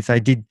could be. If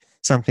they did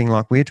something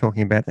like we're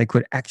talking about, they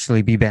could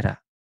actually be better.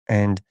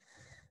 And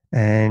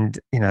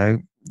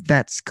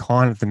that's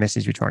kind of the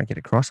message we're trying to get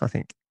across, I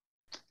think.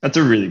 That's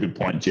a really good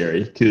point,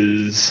 Jerry,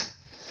 because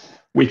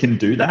we can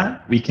do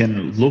that. We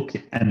can look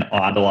and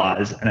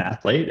idolize an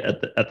athlete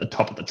at the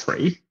top of the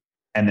tree,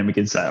 and then we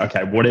can say,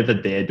 okay, whatever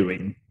they're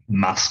doing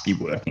must be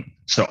working.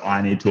 So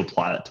I need to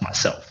apply that to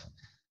myself.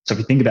 So if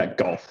you think about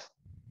golf,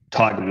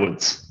 Tiger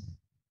Woods,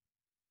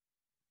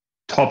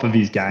 top of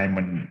his game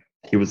when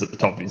he was at the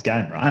top of his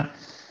game, right?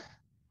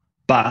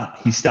 But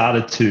he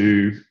started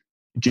to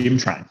gym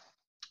train,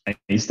 and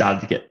he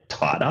started to get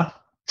tighter,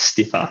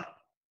 stiffer,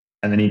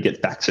 and then he gets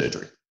back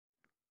surgery.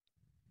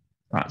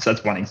 Right, so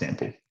that's one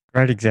example.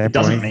 Great example. It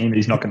doesn't mean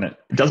he's not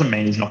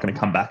going to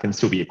come back and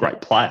still be a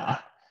great player,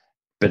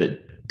 but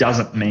it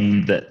doesn't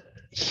mean that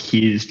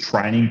his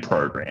training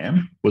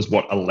program was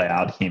what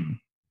allowed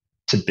him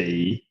to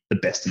be the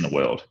best in the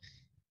world.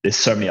 There's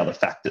so many other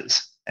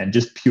factors, and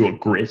just pure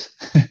grit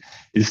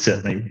is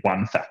certainly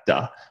one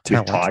factor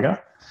with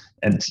Tiger.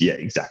 And yeah,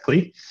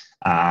 exactly.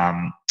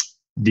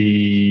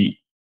 The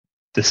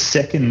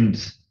second,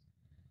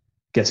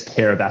 I guess,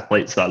 pair of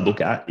athletes that I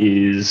look at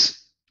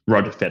is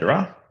Roger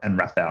Federer and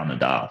Rafael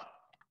Nadal.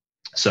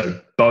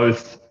 So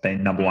both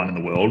been number one in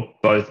the world,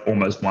 both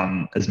almost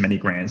won as many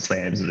Grand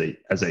Slams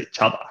as each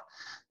other.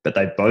 but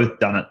they've both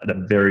done it at a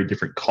very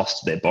different cost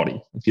to their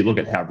body. If you look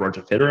at how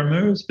Roger Federer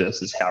moves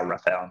versus how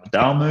Rafael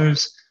Nadal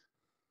moves,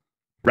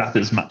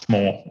 Rafa's much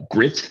more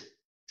grit,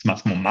 he's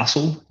much more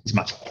muscle, he's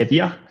much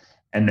heavier,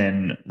 and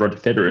then Roger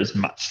Federer is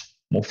much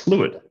more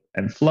fluid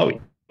and flowy.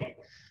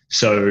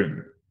 So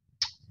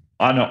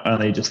I not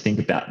only just think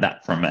about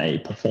that from a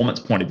performance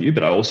point of view,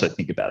 but I also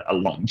think about a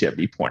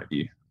longevity point of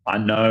view. I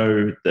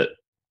know that,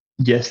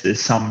 yes,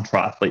 there's some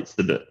triathletes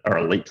that are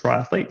elite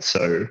triathletes,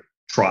 so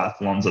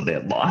triathlons are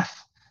their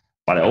life.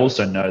 But I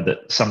also know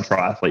that some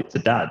triathletes are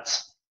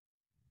dads,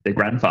 they're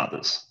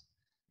grandfathers.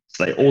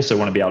 So they also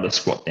want to be able to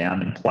squat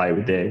down and play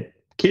with their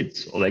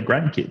kids or their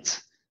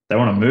grandkids. They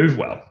want to move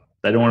well.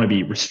 They don't want to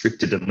be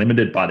restricted and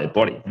limited by their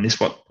body. And this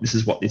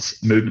is what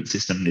this movement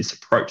system, this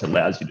approach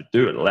allows you to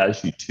do. It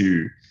allows you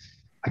to,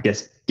 I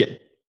guess,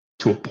 get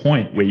to a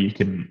point where you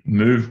can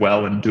move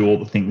well and do all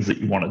the things that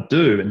you want to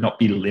do and not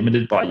be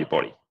limited by your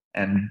body.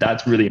 And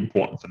that's really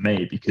important for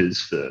me,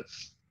 because for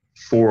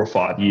 4 or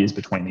 5 years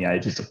between the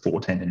ages of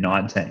 14 and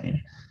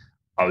 19,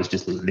 I was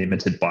just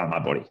limited by my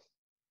body.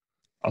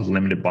 I was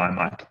limited by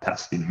my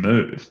capacity to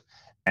move.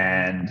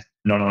 And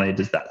not only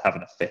does that have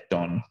an effect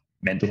on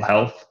mental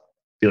health,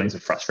 feelings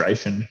of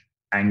frustration,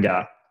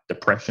 anger,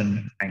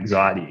 depression,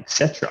 anxiety,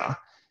 etc.,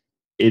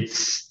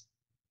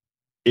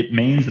 it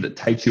means that it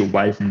takes you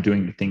away from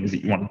doing the things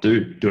that you want to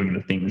do, doing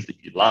the things that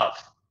you love.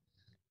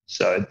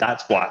 So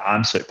that's why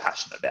I'm so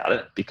passionate about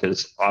it,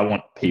 because I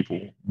want people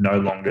no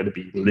longer to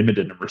be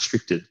limited and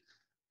restricted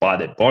by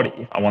their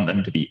body. I want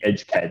them to be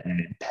educated and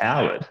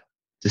empowered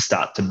to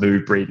start to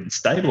move, breathe, and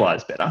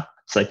stabilize better,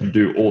 so they can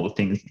do all the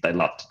things that they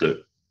love to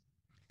do.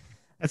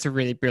 That's a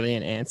really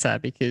brilliant answer,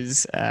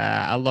 because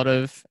a lot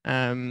of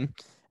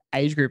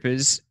age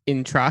groupers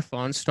in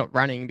triathlons stop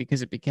running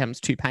because it becomes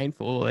too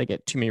painful, or they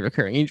get too many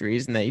recurring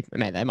injuries, and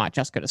they might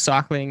just go to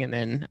cycling, and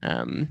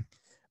then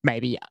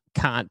maybe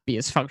can't be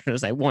as functional as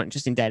they want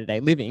just in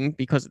day-to-day living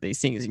because of these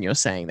things. And you're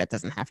saying that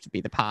doesn't have to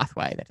be the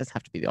pathway, that doesn't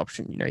have to be the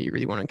option. You know, you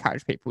really want to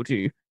encourage people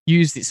to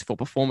use this for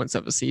performance,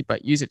 obviously,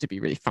 but use it to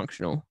be really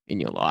functional in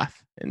your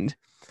life. And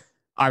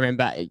I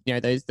remember, you know,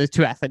 those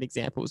two athlete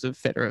examples of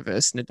Federer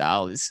versus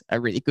Nadal is a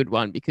really good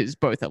one, because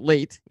both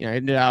elite. You know,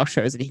 Nadal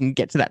shows that he can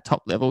get to that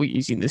top level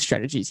using the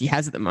strategies he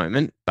has at the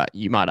moment, but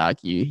you might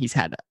argue he's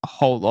had a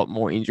whole lot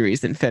more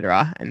injuries than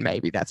Federer, and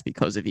maybe that's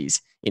because of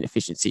his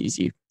inefficiencies.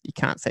 You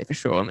can't say for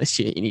sure unless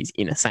you're in his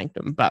inner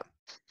sanctum. But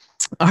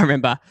I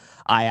remember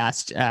I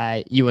asked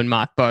you and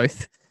Mark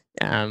both.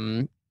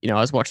 You know,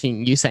 I was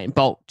watching Usain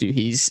Bolt do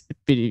his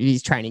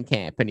training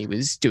camp, and he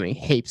was doing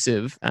heaps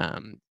of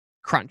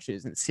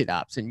crunches and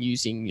sit-ups and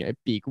using, you know,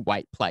 big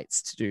weight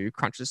plates to do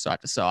crunches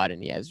side to side,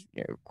 and he has,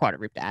 you know, quite a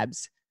ripped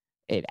abs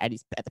at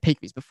the peak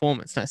of his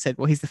performance. And I said,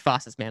 well, he's the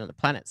fastest man on the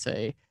planet, so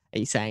are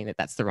you saying that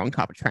that's the wrong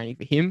type of training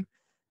for him?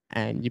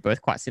 And you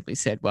both quite simply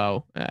said,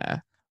 well,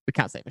 we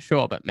can't say for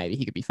sure, but maybe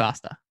he could be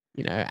faster,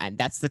 you know. And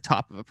that's the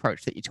type of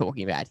approach that you're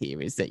talking about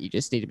here, is that you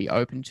just need to be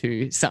open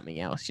to something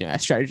else. You know, a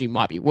strategy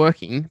might be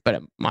working, but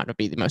it might not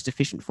be the most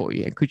efficient for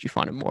you, and could you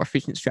find a more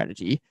efficient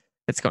strategy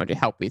that's going to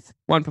help with,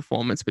 1,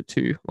 performance, but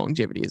 2,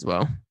 longevity as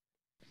well?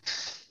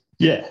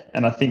 Yeah,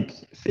 and I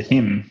think for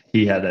him,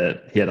 he had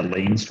a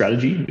lean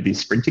strategy with his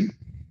sprinting,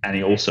 and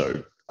he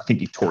also, I think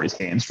he tore his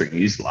hamstring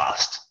his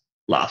last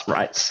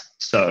race.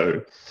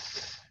 So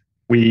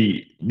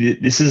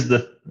this is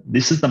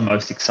the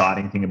most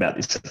exciting thing about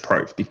this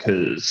approach,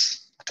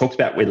 because I talked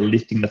about we're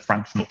lifting the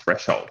functional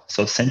threshold.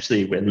 So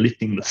essentially, we're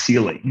lifting the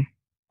ceiling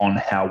on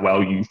how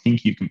well you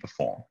think you can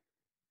perform.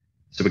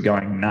 So we're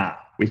going,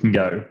 we can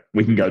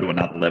go to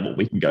another level.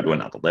 We can go to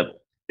another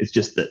level. It's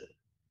just that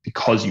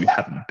because you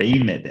haven't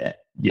been there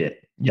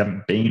yet,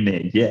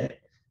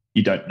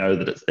 you don't know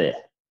that it's there.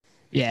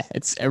 Yeah,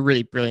 it's a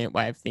really brilliant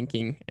way of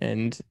thinking.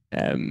 And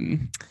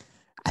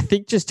I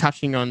think just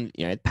touching on,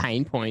 you know,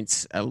 pain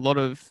points, a lot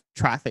of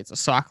triathletes or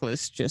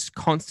cyclists just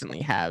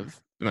constantly have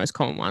the most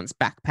common ones: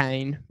 back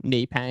pain,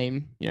 knee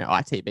pain, you know,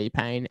 ITB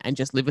pain, and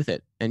just live with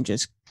it and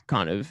just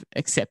kind of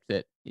accept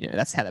that, you know,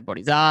 that's how their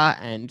bodies are,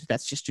 and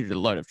that's just due to the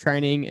load of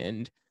training,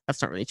 and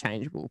that's not really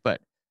changeable. But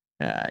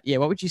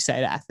what would you say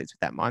to athletes with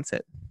that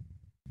mindset?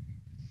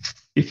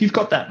 If you've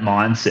got that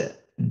mindset,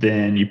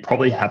 then you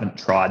probably haven't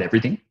tried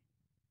everything.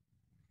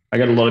 I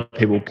get a lot of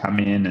people come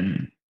in,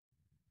 and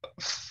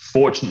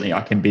fortunately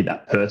I can be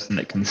that person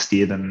that can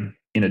steer them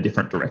in a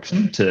different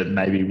direction to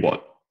maybe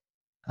what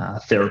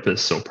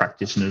therapists or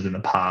practitioners in the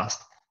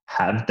past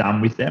have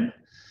done with them.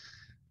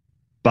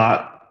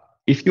 But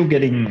if you're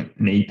getting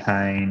knee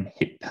pain,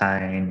 hip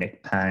pain,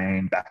 neck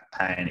pain, back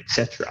pain,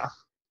 etc.,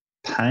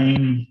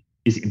 pain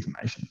is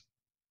information.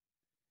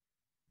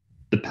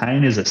 The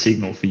pain is a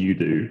signal for you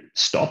to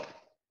stop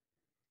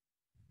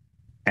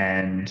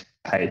and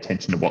pay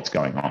attention to what's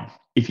going on.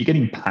 If you're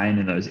getting pain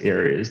in those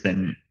areas,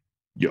 then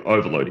you're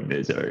overloading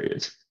those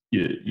areas.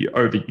 You're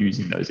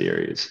overusing those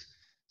areas.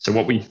 So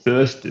what we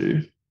first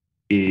do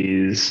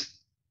is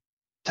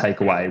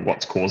take away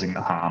what's causing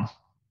the harm.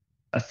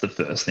 That's the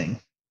first thing.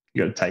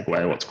 You got to take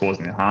away what's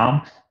causing the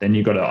harm. Then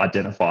you've got to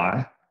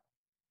identify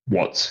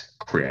what's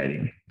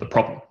creating the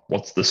problem.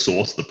 What's the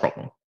source of the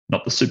problem?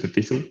 not the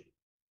superficial,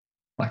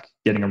 like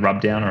getting a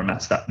rub down or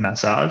a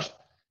massage.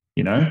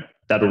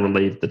 That'll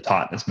relieve the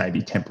tightness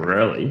maybe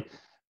temporarily.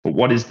 But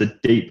what is the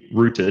deep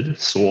rooted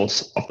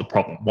source of the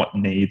problem? What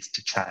needs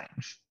to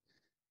change?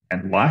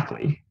 And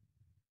likely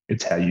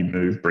it's how you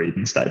move, breathe,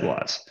 and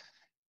stabilize.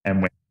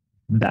 And when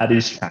that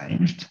is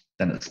changed,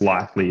 then it's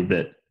likely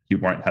that you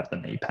won't have the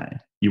knee pain,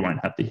 you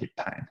won't have the hip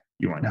pain,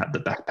 you won't have the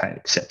back pain,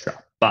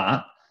 etc.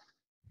 But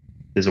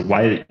there's a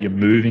way that you're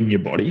moving your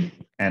body.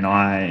 And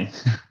I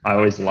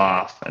always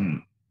laugh,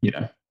 and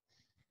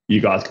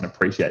you guys can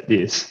appreciate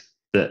this,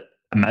 that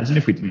imagine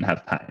if we didn't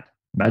have pain.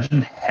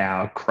 Imagine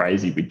how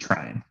crazy we'd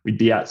train. We'd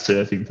be out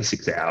surfing for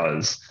 6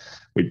 hours.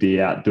 We'd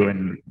be out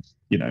doing,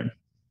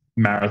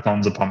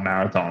 marathons upon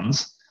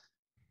marathons.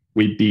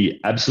 We'd be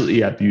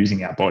absolutely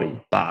abusing our body.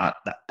 But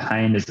that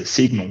pain is a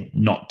signal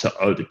not to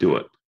overdo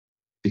it.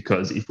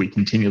 Because if we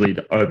continually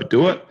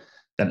overdo it,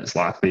 then it's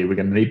likely we're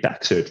going to need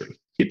back surgery,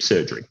 hip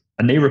surgery,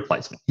 a knee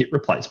replacement, hip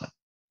replacement,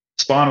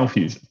 spinal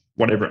fusion,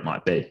 whatever it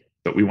might be.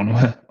 But we want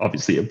to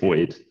obviously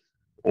avoid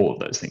all of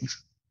those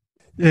things.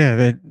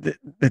 Yeah,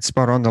 that's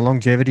spot on. The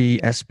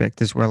longevity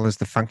aspect as well as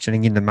the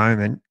functioning in the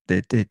moment,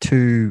 they're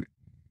two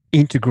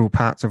integral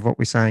parts of what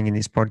we're saying in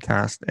this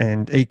podcast,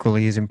 and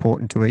equally as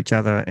important to each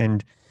other.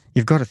 And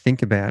you've got to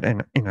think about,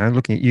 and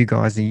looking at you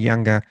guys, the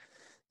younger,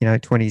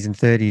 20s and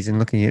 30s, and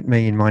looking at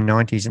me in my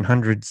 90s and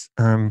 100s,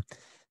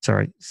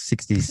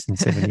 60s and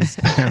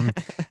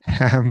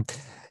 70s.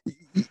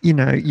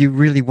 You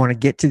really want to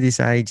get to this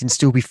age and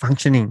still be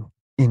functioning,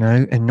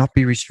 and not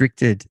be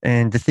restricted.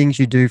 And the things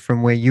you do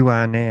from where you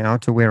are now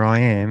to where I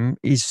am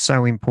is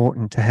so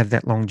important to have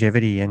that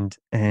longevity. And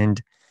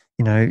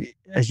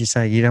as you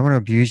say, you don't want to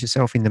abuse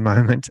yourself in the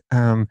moment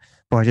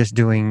by just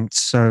doing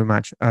so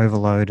much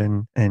overload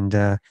and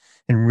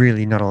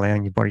really not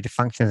allowing your body to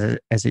function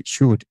as it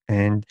should.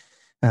 And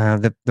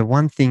the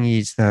one thing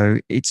is, though,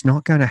 it's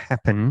not going to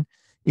happen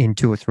in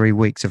 2 or 3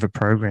 weeks of a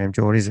program,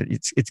 George, is it?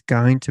 You're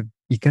going to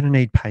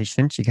need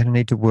patience. You're going to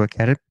need to work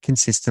at it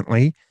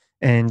consistently.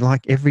 And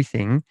like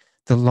everything,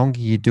 the longer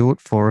you do it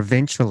for,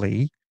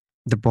 eventually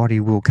the body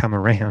will come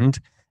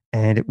around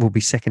and it will be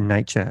second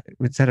nature.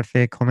 Is that a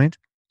fair comment?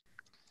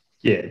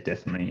 Yeah,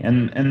 definitely.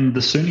 And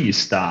the sooner you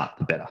start,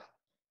 the better.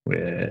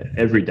 Where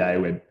every day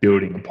we're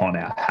building upon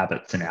our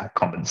habits and our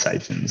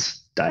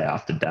compensations day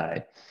after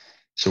day.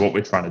 So what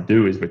we're trying to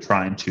do is we're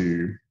trying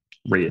to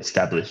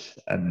reestablish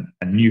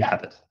a new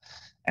habit.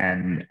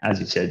 And as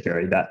you said,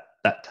 Jerry,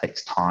 that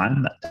takes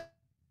time, that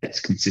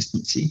takes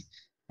consistency.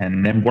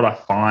 And then what I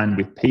find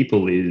with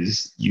people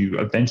is you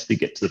eventually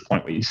get to the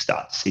point where you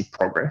start to see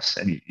progress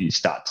and you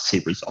start to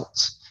see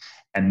results.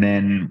 And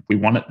then we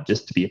want it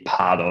just to be a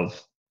part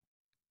of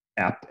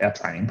our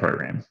training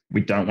program.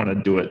 We don't want to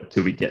do it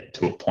till we get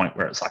to a point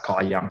where it's like,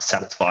 oh yeah, I'm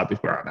satisfied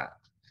with where I'm at.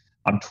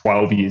 I'm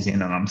 12 years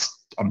in and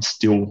I'm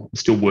still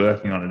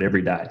working on it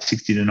every day,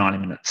 60 to 90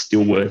 minutes,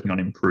 still working on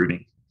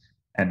improving.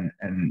 And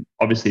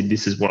obviously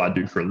this is what I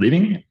do for a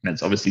living. And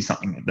it's obviously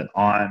something that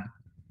I'm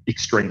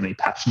extremely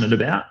passionate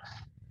about.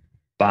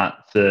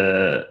 But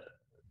for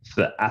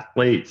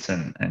athletes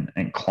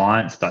and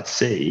clients that I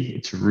see,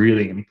 it's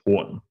really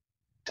important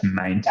to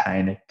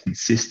maintain a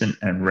consistent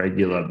and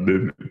regular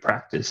movement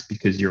practice,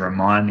 because you're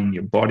reminding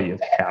your body of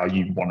how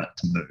you want it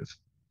to move.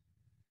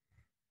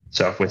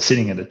 So if we're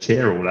sitting in a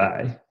chair all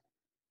day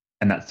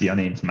and that's the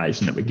only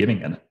information that we're giving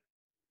it,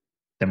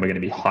 then we're going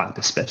to be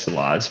hyper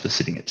specialized for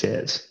sitting at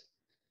chairs.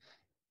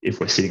 If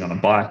we're sitting on a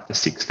bike for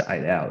 6 to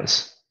 8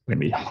 hours, we're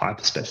going to be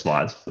hyper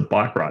specialized for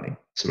bike riding.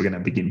 So we're going to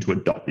begin to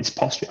adopt this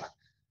posture.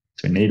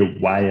 So we need a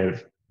way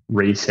of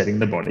resetting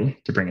the body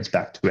to bring us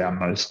back to our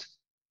most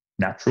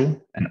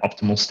natural and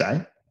optimal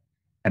state.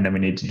 And then we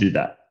need to do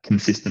that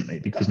consistently,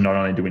 because not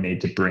only do we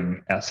need to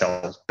bring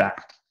ourselves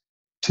back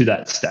to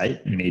that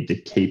state, we need to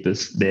keep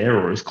us there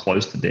or as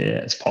close to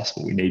there as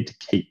possible. We need to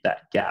keep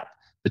that gap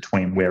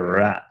between where we're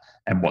at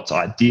and what's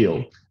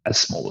ideal as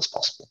small as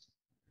possible.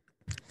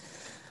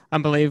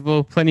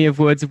 Unbelievable. Plenty of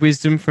words of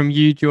wisdom from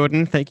you,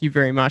 Jordan. Thank you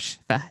very much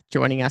for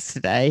joining us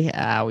today.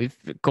 We've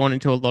gone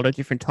into a lot of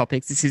different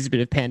topics. This is a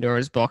bit of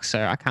Pandora's box,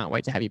 so I can't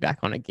wait to have you back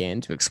on again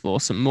to explore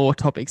some more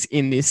topics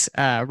in this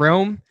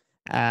realm.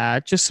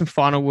 Just some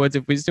final words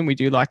of wisdom. We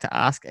do like to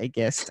ask a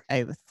guest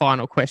a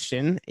final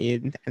question,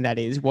 and that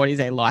is, what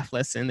is a life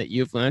lesson that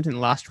you've learned in the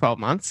last 12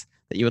 months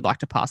that you would like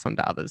to pass on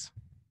to others?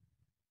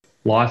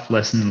 Life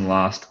lesson in the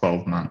last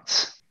 12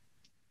 months.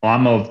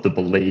 I'm of the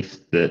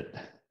belief that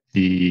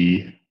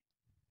the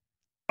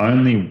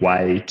only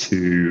way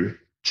to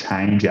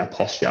change our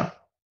posture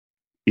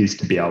is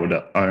to be able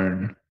to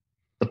own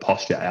the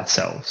posture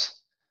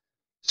ourselves.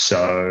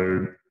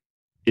 So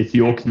if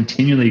you're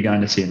continually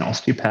going to see an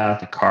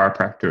osteopath, a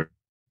chiropractor, or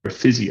a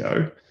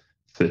physio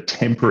for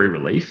temporary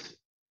relief,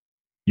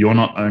 you're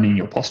not owning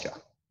your posture.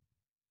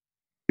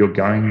 You're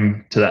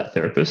going to that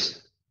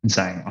therapist and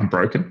saying, I'm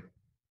broken,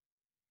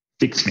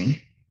 fix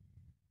me.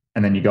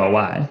 And then you go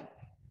away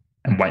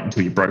and wait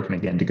until you're broken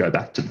again to go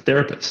back to the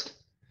therapist.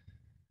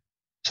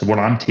 So what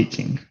I'm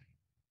teaching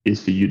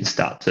is for you to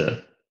start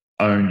to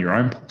own your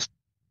own posture,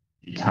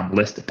 become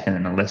less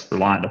dependent and less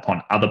reliant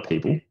upon other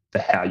people for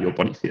how your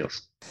body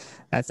feels.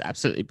 That's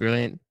absolutely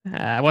brilliant.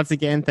 Once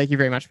again, thank you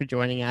very much for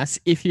joining us.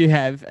 If you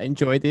have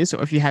enjoyed this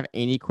or if you have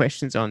any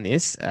questions on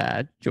this,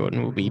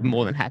 Jordan will be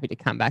more than happy to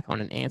come back on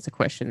and answer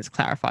questions,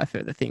 clarify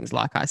further things.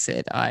 Like I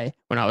said,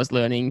 when I was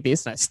learning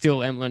this, and I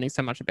still am learning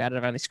so much about it,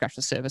 I've only scratched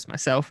the surface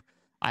myself.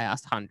 I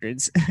asked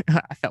hundreds.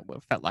 I felt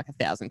like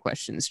 1,000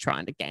 questions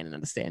trying to gain an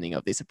understanding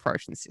of this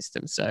approach and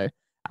system. So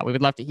we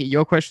would love to hear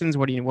your questions.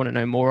 What do you want to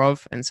know more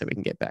of? And so we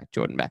can get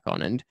Jordan back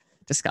on and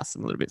discuss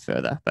them a little bit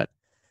further. But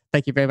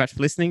thank you very much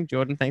for listening.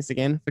 Jordan, thanks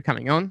again for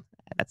coming on.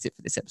 That's it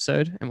for this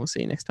episode, and we'll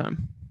see you next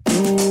time.